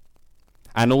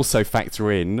 And also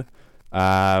factor in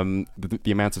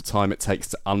the amount of time it takes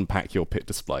to unpack your pit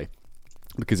display.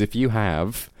 Because if you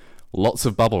have lots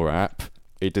of bubble wrap,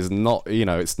 it does not,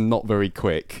 it's not very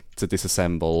quick to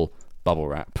disassemble bubble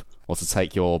wrap or to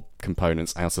take your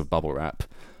components out of bubble wrap.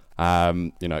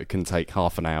 It can take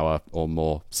half an hour or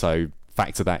more. So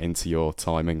factor that into your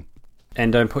timing.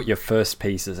 And don't put your first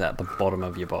pieces at the bottom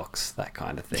of your box, that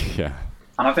kind of thing. Yeah.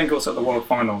 And I think also at the World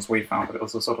Finals we found that it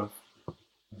was a sort of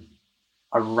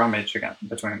a rummage again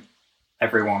between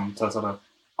everyone to sort of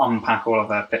unpack all of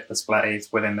their pit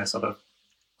displays within this sort of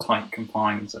tight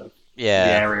confines of the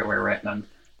area we're in, and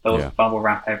there was bubble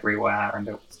wrap everywhere, and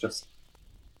it was just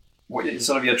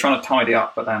you're trying to tidy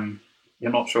up, but then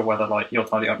you're not sure whether you'll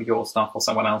tidy up your stuff or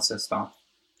someone else's stuff.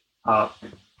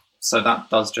 So that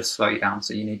does just slow you down.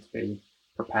 So you need to be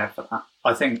prepared for that.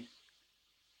 I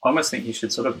almost think you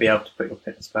should sort of be able to put your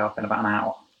pit display up in about an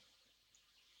hour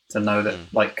to know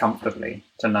that, comfortably,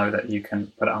 to know that you can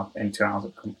put it up in 2 hours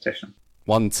of competition.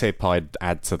 One tip I'd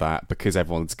add to that, because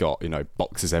everyone's got,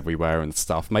 boxes everywhere and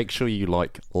stuff, make sure you,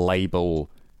 label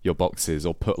your boxes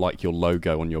or put, your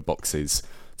logo on your boxes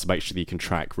to make sure that you can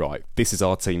track, right, this is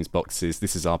our team's boxes,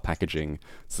 this is our packaging,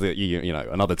 so that,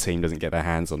 another team doesn't get their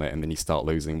hands on it and then you start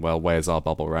losing, well, where's our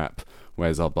bubble wrap?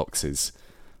 Where's our boxes?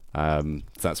 So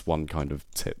that's one kind of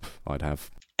tip I'd have.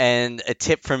 And a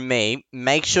tip from me,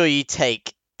 make sure you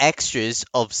take extras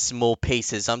of small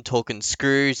pieces. I'm talking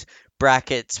screws,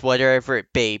 brackets, whatever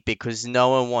it be, because no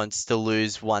one wants to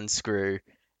lose one screw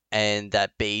and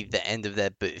that be the end of their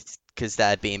booth, because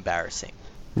that'd be embarrassing.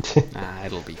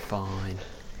 It'll be fine.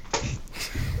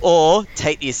 Or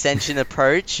take the Ascension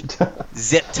approach,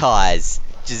 zip ties.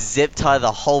 Just zip tie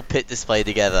the whole pit display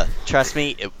together. Trust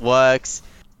me, it works.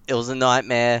 It was a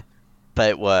nightmare, but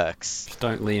it works. Just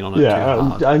don't lean on it too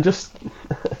hard. I'm just...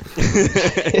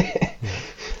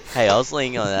 Hey, I was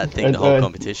leaning on that thing the whole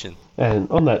competition. And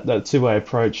on that two-way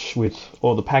approach with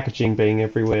all the packaging being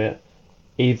everywhere,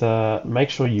 either make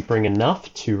sure you bring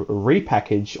enough to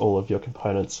repackage all of your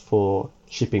components for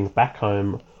shipping back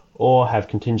home, or have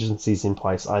contingencies in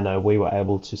place. I know we were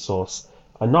able to source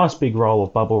a nice big roll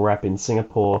of bubble wrap in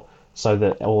Singapore so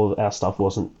that all of our stuff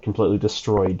wasn't completely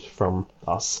destroyed from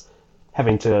us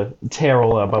having to tear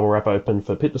all our bubble wrap open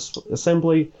for pit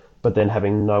assembly, but then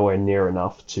having nowhere near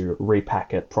enough to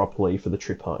repack it properly for the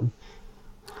trip home.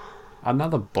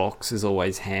 Another box is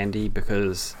always handy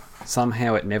because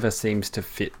somehow it never seems to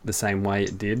fit the same way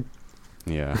it did.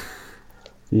 Yeah.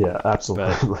 Yeah,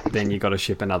 absolutely. But then you got to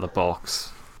ship another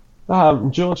box.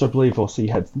 George, I believe also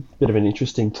you had a bit of an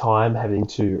interesting time having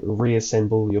to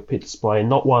reassemble your pit display,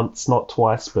 not once, not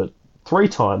twice, but 3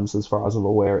 times as far as I'm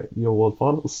aware at your World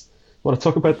Finals. Want to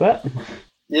talk about that?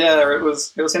 Yeah, it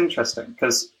was interesting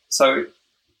because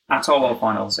at our World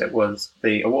Finals,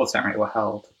 the award ceremony were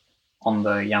held on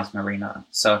the Yas Marina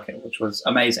circuit, which was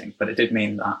amazing, but it did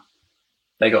mean that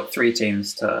they got 3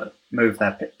 teams to move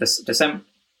their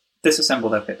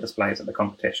disassemble their pit displays at the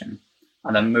competition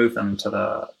and then move them to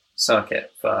the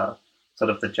circuit for sort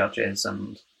of the judges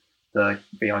and the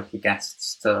VIP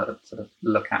guests to sort of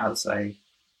look at as they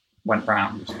went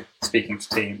round speaking to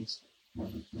teams.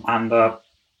 And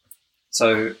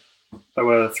so there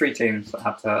were 3 teams that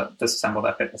had to disassemble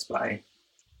their pit display,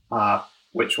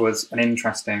 which was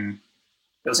interesting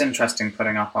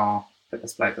putting up our pit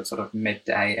display at sort of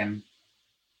midday in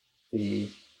the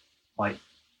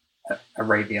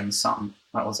Arabian sun.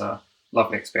 That was a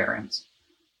lovely experience.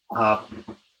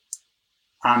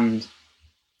 And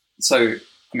so,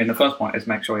 the first point is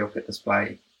make sure your pit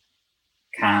display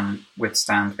can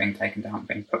withstand being taken down,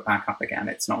 being put back up again.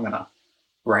 It's not going to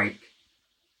break.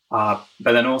 But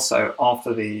then also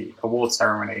after the award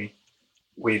ceremony,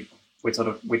 we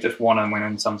just won and went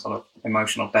in some sort of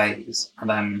emotional daze, and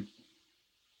then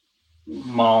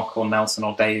Mark or Nelson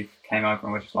or Dave came over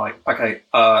and were just like, okay,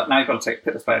 now you've got to take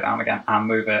Pit Display down again and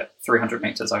move it 300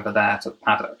 meters over there to the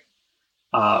paddock.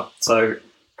 So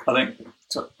I think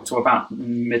to about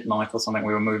midnight or something,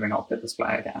 we were moving our Pit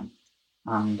Display again.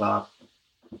 And it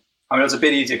was a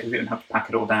bit easier because we didn't have to pack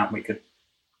it all down. We could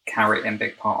carry it in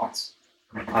big parts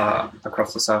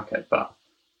across the circuit. But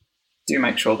do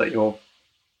make sure that your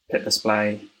Pit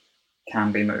Display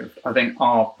can be moved. I think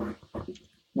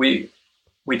we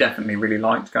definitely really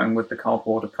liked going with the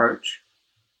cardboard approach.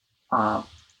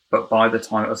 But by the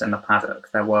time it was in the paddock,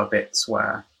 there were bits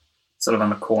where sort of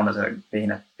on the corners it had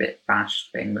been a bit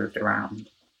bashed, being moved around,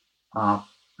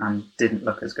 and didn't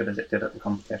look as good as it did at the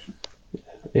competition.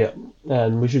 Yeah,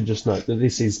 and we should just note that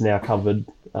this is now covered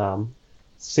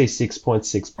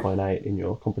C6.6.8 in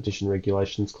your competition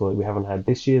regulations. Clearly, we haven't had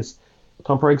this year's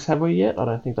comp regs, have we yet? I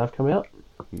don't think they've come out.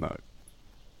 No.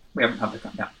 We haven't had the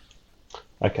come out.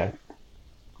 Okay.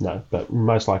 No, but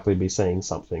most likely be seeing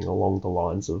something along the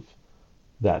lines of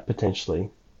that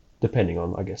potentially, depending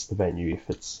on, I guess, the venue, if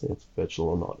it's virtual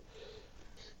or not.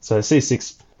 So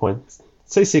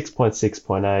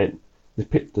C6.6.8, the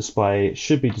pit display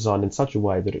should be designed in such a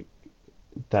way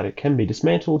that it can be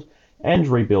dismantled and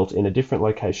rebuilt in a different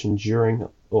location during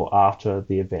or after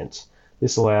the event.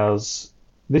 This is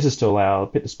to allow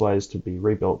pit displays to be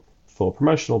rebuilt for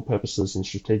promotional purposes in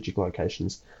strategic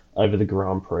locations over the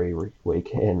Grand Prix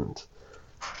weekend.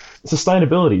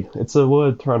 Sustainability, it's a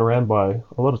word thrown around by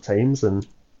a lot of teams and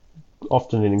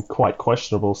often in quite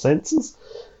questionable senses.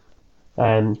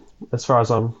 And as far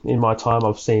as in my time,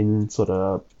 I've seen sort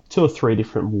of 2 or 3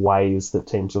 different ways that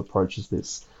teams approaches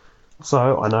this.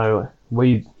 So I know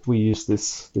we use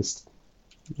this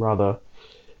rather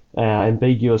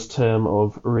ambiguous term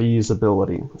of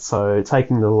reusability. So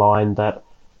taking the line that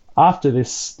after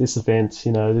this event,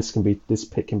 this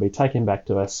pit can be taken back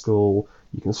to our school.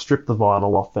 You can strip the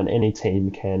vinyl off, and any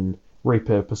team can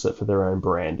repurpose it for their own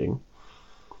branding.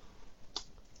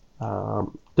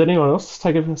 Did anyone else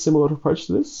take a similar approach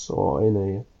to this, or in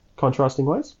a contrasting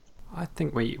ways? I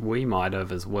think we might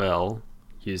have as well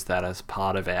used that as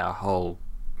part of our whole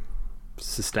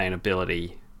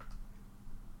sustainability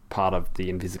part of the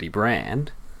Invisity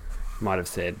brand. Might have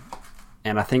said,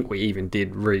 and I think we even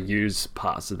did reuse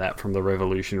parts of that from the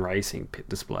Revolution Racing pit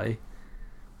display,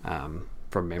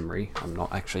 from memory. I'm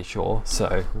not actually sure.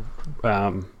 So,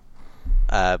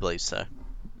 I believe so.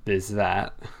 There's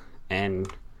that, and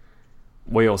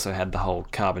we also had the whole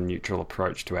carbon neutral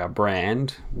approach to our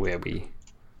brand, where we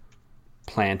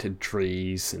planted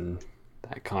trees and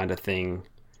that kind of thing,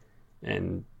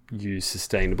 and use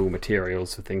sustainable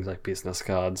materials for things like business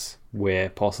cards where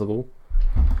possible.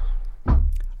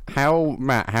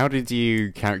 Matt, how did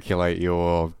you calculate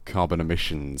your carbon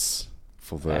emissions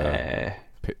for the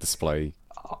pit display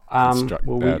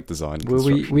design? Well,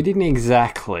 we didn't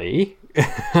exactly,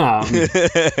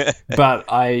 but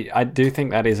I do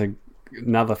think that is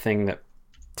another thing that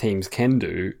teams can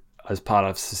do as part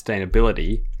of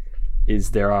sustainability.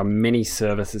 Is there are many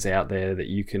services out there that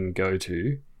you can go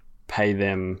to, pay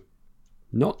them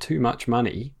not too much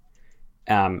money,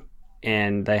 and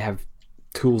they have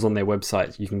tools on their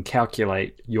website. You can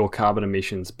calculate your carbon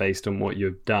emissions based on what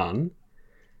you've done,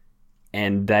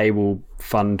 and they will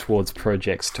fund towards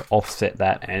projects to offset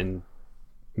that and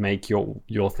make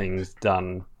your things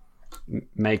done,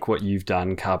 make what you've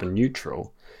done carbon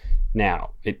neutral. Now,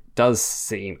 it does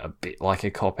seem a bit like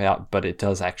a cop-out, but it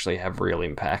does actually have real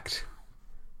impact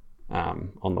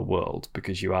on the world,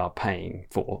 because you are paying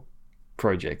for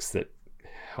projects that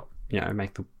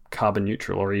make the carbon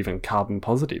neutral or even carbon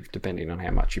positive, depending on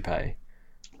how much you pay.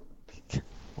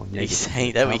 Are you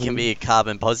saying that we can be a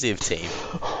carbon positive team?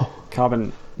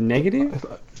 Carbon negative?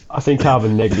 I think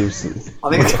carbon negatives. I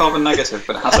think it's carbon negative,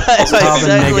 but it has a I positive.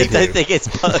 certainly don't think it's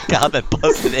carbon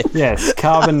positive. Yes,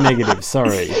 carbon negative,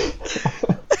 sorry.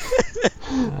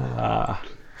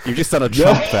 You've just done a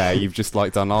jump there. You've just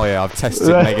done, I've tested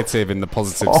negative in the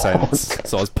positive sense.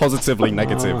 So I was positively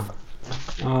negative.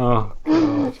 Oh,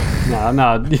 God.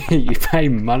 No, you pay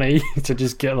money to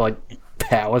just get,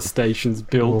 power stations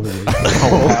built.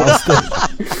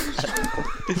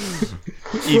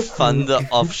 You fund the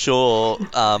offshore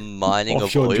mining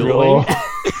offshore of oil.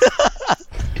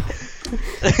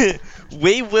 drilling.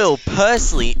 We will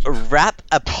personally wrap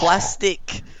a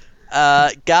plastic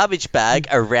garbage bag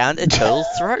around a turtle's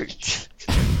throat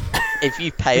if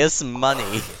you pay us some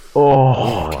money.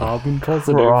 Oh, carbon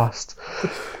positive. Christ.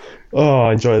 Oh,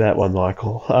 I enjoy that one,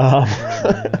 Michael.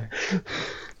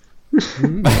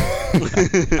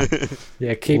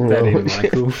 Yeah, keep that in,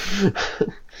 Michael.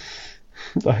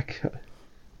 Okay.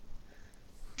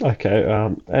 Okay,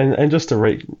 and just to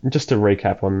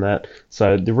recap on that,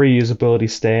 so the reusability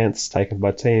stance taken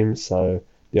by teams, so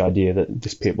the idea that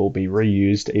this pit will be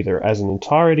reused either as an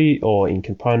entirety or in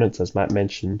components, as Matt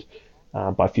mentioned,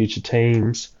 by future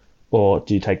teams, or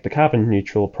do you take the carbon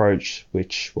neutral approach,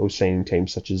 which we've seen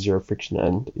teams such as Zero Friction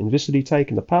and Invisity take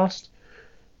in the past,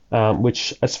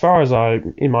 which, as far as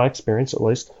in my experience at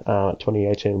least,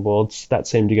 2018 Worlds, that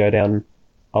seemed to go down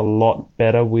a lot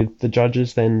better with the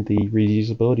judges than the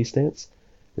reusability stance.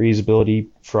 Reusability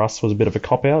for us was a bit of a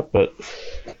cop-out, but...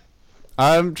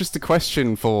 Just a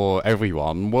question for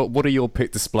everyone. What are your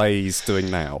pit displays doing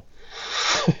now?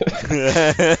 We'll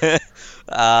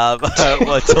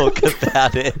talk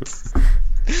about it.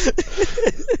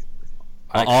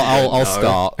 I'll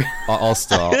start. I'll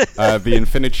start. The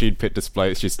Infinitude pit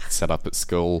display is just set up at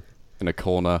school in a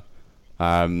corner.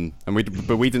 But we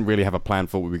didn't really have a plan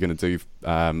for what we were going to do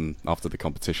after the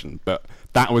competition. But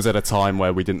that was at a time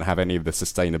where we didn't have any of the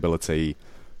sustainability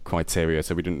criteria,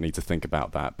 so we didn't need to think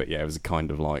about that. But yeah, it was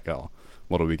kind of like, oh,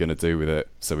 what are we going to do with it?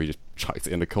 So we just chucked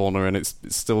it in the corner, and it's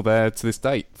still there to this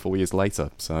date, 4 years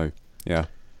later. So yeah,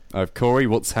 Corey,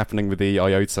 what's happening with the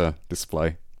IOTA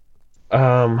display?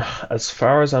 As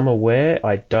far as I'm aware,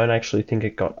 I don't actually think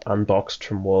it got unboxed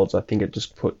from Worlds. I think it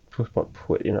just put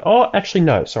in. Oh, actually,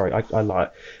 no. Sorry, I lied.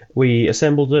 We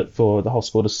assembled it for the whole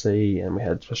school to see, and we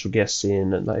had special guests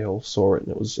in, and they all saw it,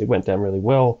 and it went down really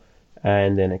well.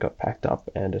 And then it got packed up,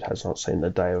 and it has not seen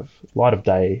the light of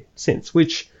day since,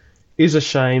 which is a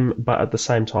shame. But at the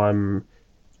same time,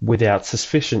 without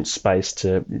sufficient space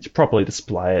to properly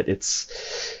display it,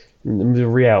 the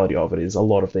reality of it is a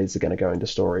lot of these are going to go into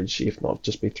storage, if not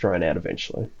just be thrown out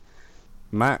eventually.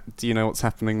 Matt, do you know what's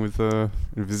happening with the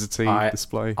Invisity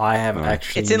display? I have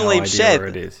actually it's in no Liam's idea shed. where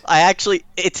it is.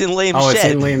 It's in Liam's shed. Oh, it's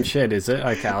in Liam's shed, is it?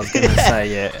 Okay, I was going to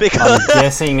say, yeah. Because- I'm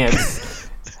guessing it's...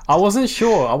 I wasn't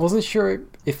sure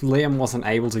if Liam wasn't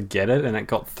able to get it and it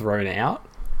got thrown out.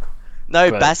 No,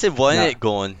 But- Bassett wanted no. it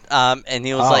gone. And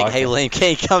he was like, hey, okay. Liam,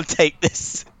 can you come take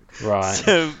this? Right.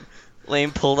 So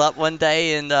Liam pulled up one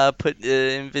day and put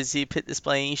the Invisity pit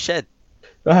display in his shed.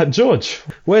 George,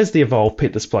 where's the Evolve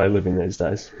pit display living these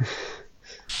days?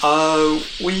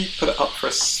 We put it up for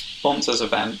a sponsors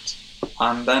event,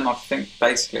 and then I think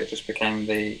basically it just became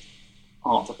the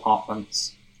art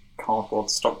department's cardboard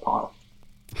stockpile.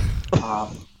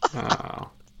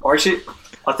 Or actually,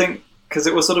 I think because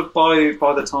it was sort of by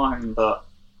the time that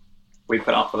we put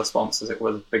it up for the sponsors, it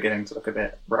was beginning to look a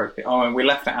bit ropey. Oh, and we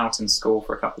left it out in school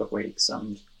for a couple of weeks,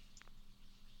 and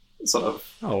sort of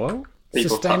Oh, well.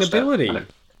 people touched it, Sustainability. and it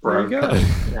There you broke. go.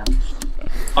 Yeah.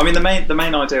 I mean, the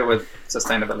main idea with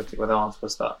sustainability with ours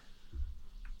was that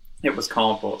it was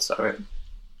cardboard, so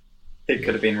it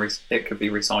could have been it could be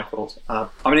recycled. I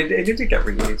mean, it did get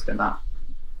reused in that.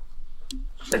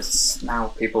 It's now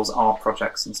people's art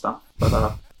projects and stuff,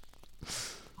 but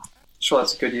sure,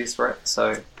 that's a good use for it.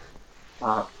 So,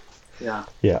 yeah.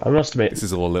 Yeah, I must admit. This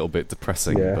is all a little bit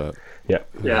depressing, Yeah. but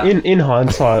Yeah. In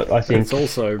hindsight, I think. It's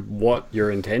also what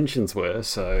your intentions were,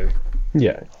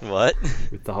 Yeah. What?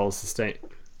 with the whole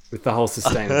sustainability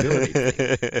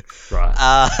thing.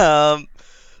 Right.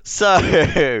 So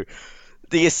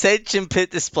the Ascension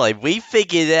pit display, we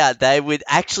figured out they would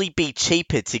actually be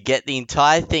cheaper to get the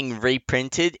entire thing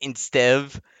reprinted instead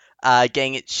of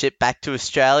getting it shipped back to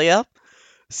Australia.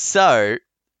 So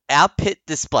our pit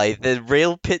display, the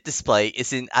real pit display,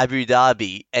 is in Abu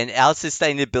Dhabi, and our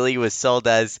sustainability was sold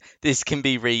as this can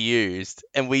be reused,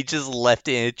 and we just left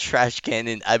it in a trash can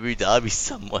in Abu Dhabi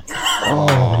somewhere.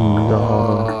 Oh, no.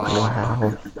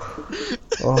 Wow.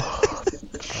 Oh,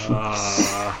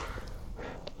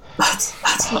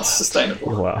 That's not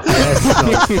sustainable. wow.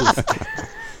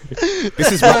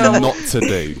 this is what not to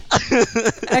do.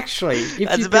 Actually, if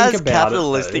That's you about think as about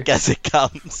capitalistic as it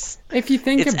comes. it, though, if you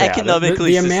think It's about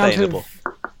economically it, sustainable.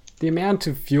 the amount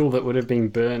of fuel that would have been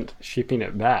burnt shipping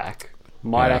it back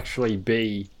might Yeah. actually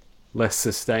be less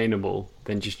sustainable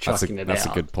than just chucking it That's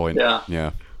out. a good point.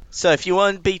 Yeah. So if you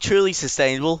want to be truly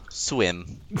sustainable,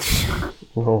 swim.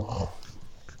 Oh.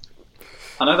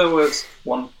 I know there was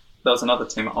another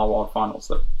team at our World Finals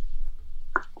that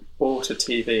bought a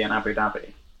TV in Abu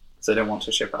Dhabi, so they didn't want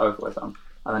to ship it over with them,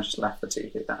 and then just left the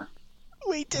TV there.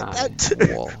 We did that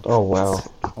too. Oh, wow.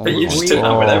 But you just did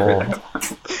that with everything.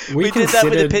 We did that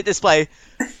with the pit display.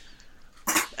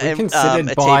 And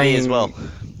considered a TV as buying- well.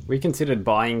 We considered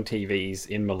buying TVs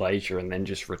in Malaysia and then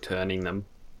just returning them.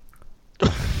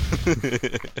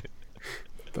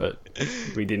 But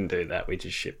we didn't do that. We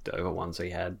just shipped over ones we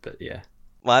had. But yeah.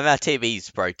 One of our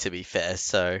TVs broke, to be fair,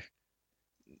 so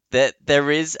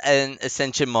There is an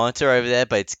Ascension monitor over there,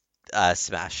 but it's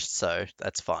smashed, so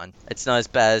that's fine. It's not as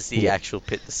bad as the actual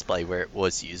pit display where it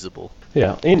was usable.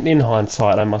 Yeah, in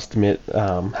hindsight, I must admit,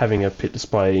 having a pit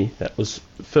display that was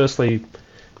firstly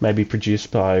maybe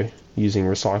produced by using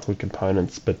recycled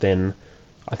components, but then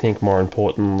I think more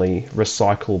importantly,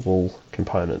 recyclable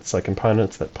components. So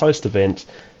components that post-event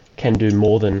can do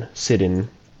more than sit in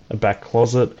a back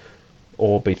closet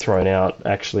or be thrown out,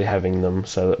 actually having them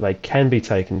so that they can be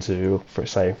taken to, for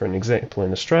an example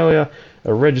in Australia,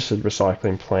 a registered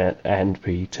recycling plant and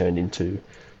be turned into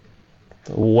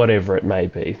whatever it may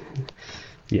be.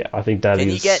 Yeah, I think that is...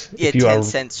 Can you get if 10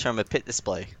 cents from a pit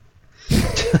display?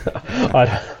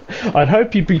 I'd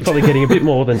hope you'd be probably getting a bit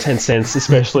more than 10 cents,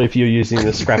 especially if you're using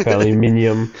the scrap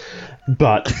aluminium.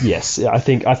 But yes, I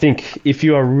think if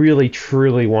you are really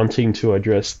truly wanting to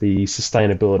address the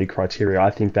sustainability criteria,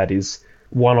 I think that is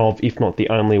one of, if not the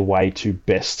only way to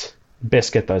best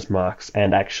get those marks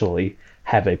and actually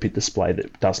have a pit display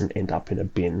that doesn't end up in a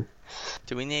bin.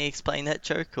 Do we need to explain that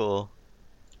joke, or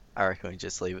I reckon we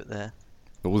just leave it there?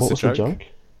 What was the joke?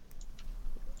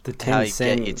 The How 10 you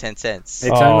cent. get your 10 cents.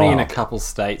 It's only in a couple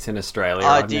states in Australia. Oh,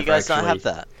 I've do you never guys not have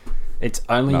actually- that? It's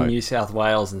only No. New South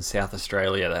Wales and South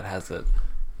Australia that has it.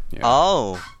 Yeah.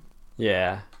 Oh.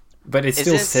 Yeah. But it Isn't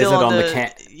still it says still it on on the the-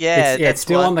 can. Yeah, it's that's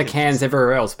still what on the I'm cans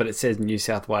everywhere else, but it says New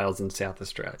South Wales and South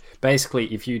Australia.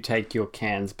 Basically, if you take your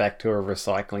cans back to a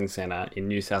recycling centre in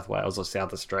New South Wales or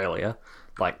South Australia,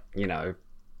 like, you know,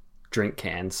 drink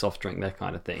cans, soft drink, that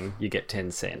kind of thing, you get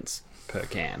 10 cents per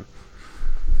can.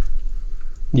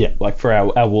 Yeah, like for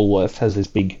our Woolworth has this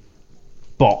big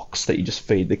box that you just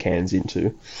feed the cans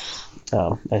into,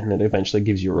 and it eventually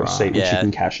gives you a receipt which you Yeah.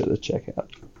 can cash at the checkout.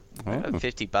 I got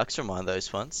 $50 from one of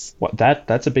those once. What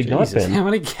that's a big night, Jesus, Ben. how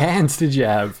many cans did you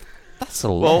have? That's a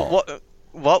lot. Well,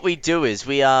 what we do is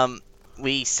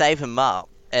we save them up,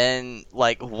 and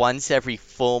like once every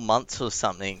 4 months or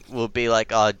something, we'll be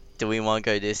like, oh, do we want to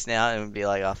go this now? And we'll be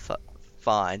like, oh,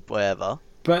 fine, whatever.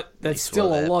 But that's Sure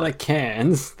still a there, lot but- of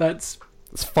cans. That's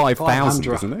It's 5,000,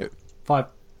 500. isn't it?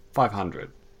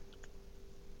 500.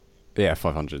 Yeah,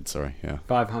 500, sorry, yeah.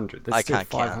 500. That's I still can't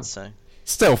 500. count, so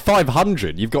Still,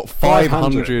 500. You've got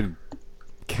 500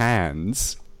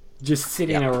 cans. Just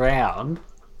sitting around.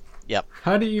 Yep.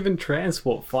 How do you even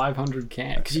transport 500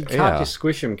 cans? Because you can't Yeah. just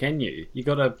squish them, can you? You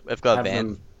gotta. We've got a have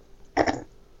van. them-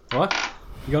 What?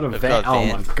 You got a We've van? got a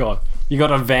van. Oh my god! You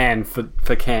got a van for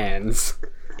cans.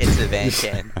 It's a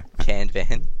van canned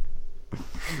van.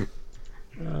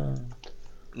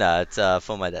 No, it's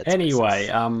for my dad's Anyway, business.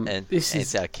 And this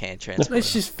it's is. our can transport.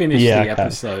 Let's just finish Yeah, the okay.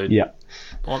 episode. Yeah.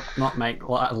 Not make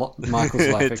Michael's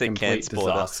life It's a a complete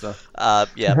transporter. disaster.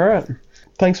 Yeah. All right.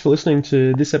 Thanks for listening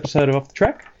to this episode of Off the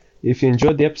Track. If you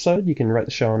enjoyed the episode, you can rate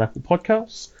the show on Apple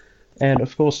Podcasts. And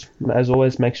of course, as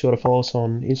always, make sure to follow us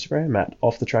on Instagram at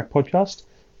Off the Track Podcast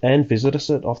and visit us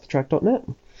at offthetrack.net.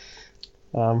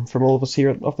 From all of us here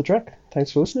at Off the Track,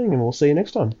 thanks for listening, and we'll see you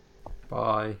next time.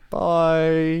 Bye.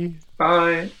 Bye.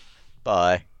 Bye.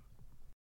 Bye.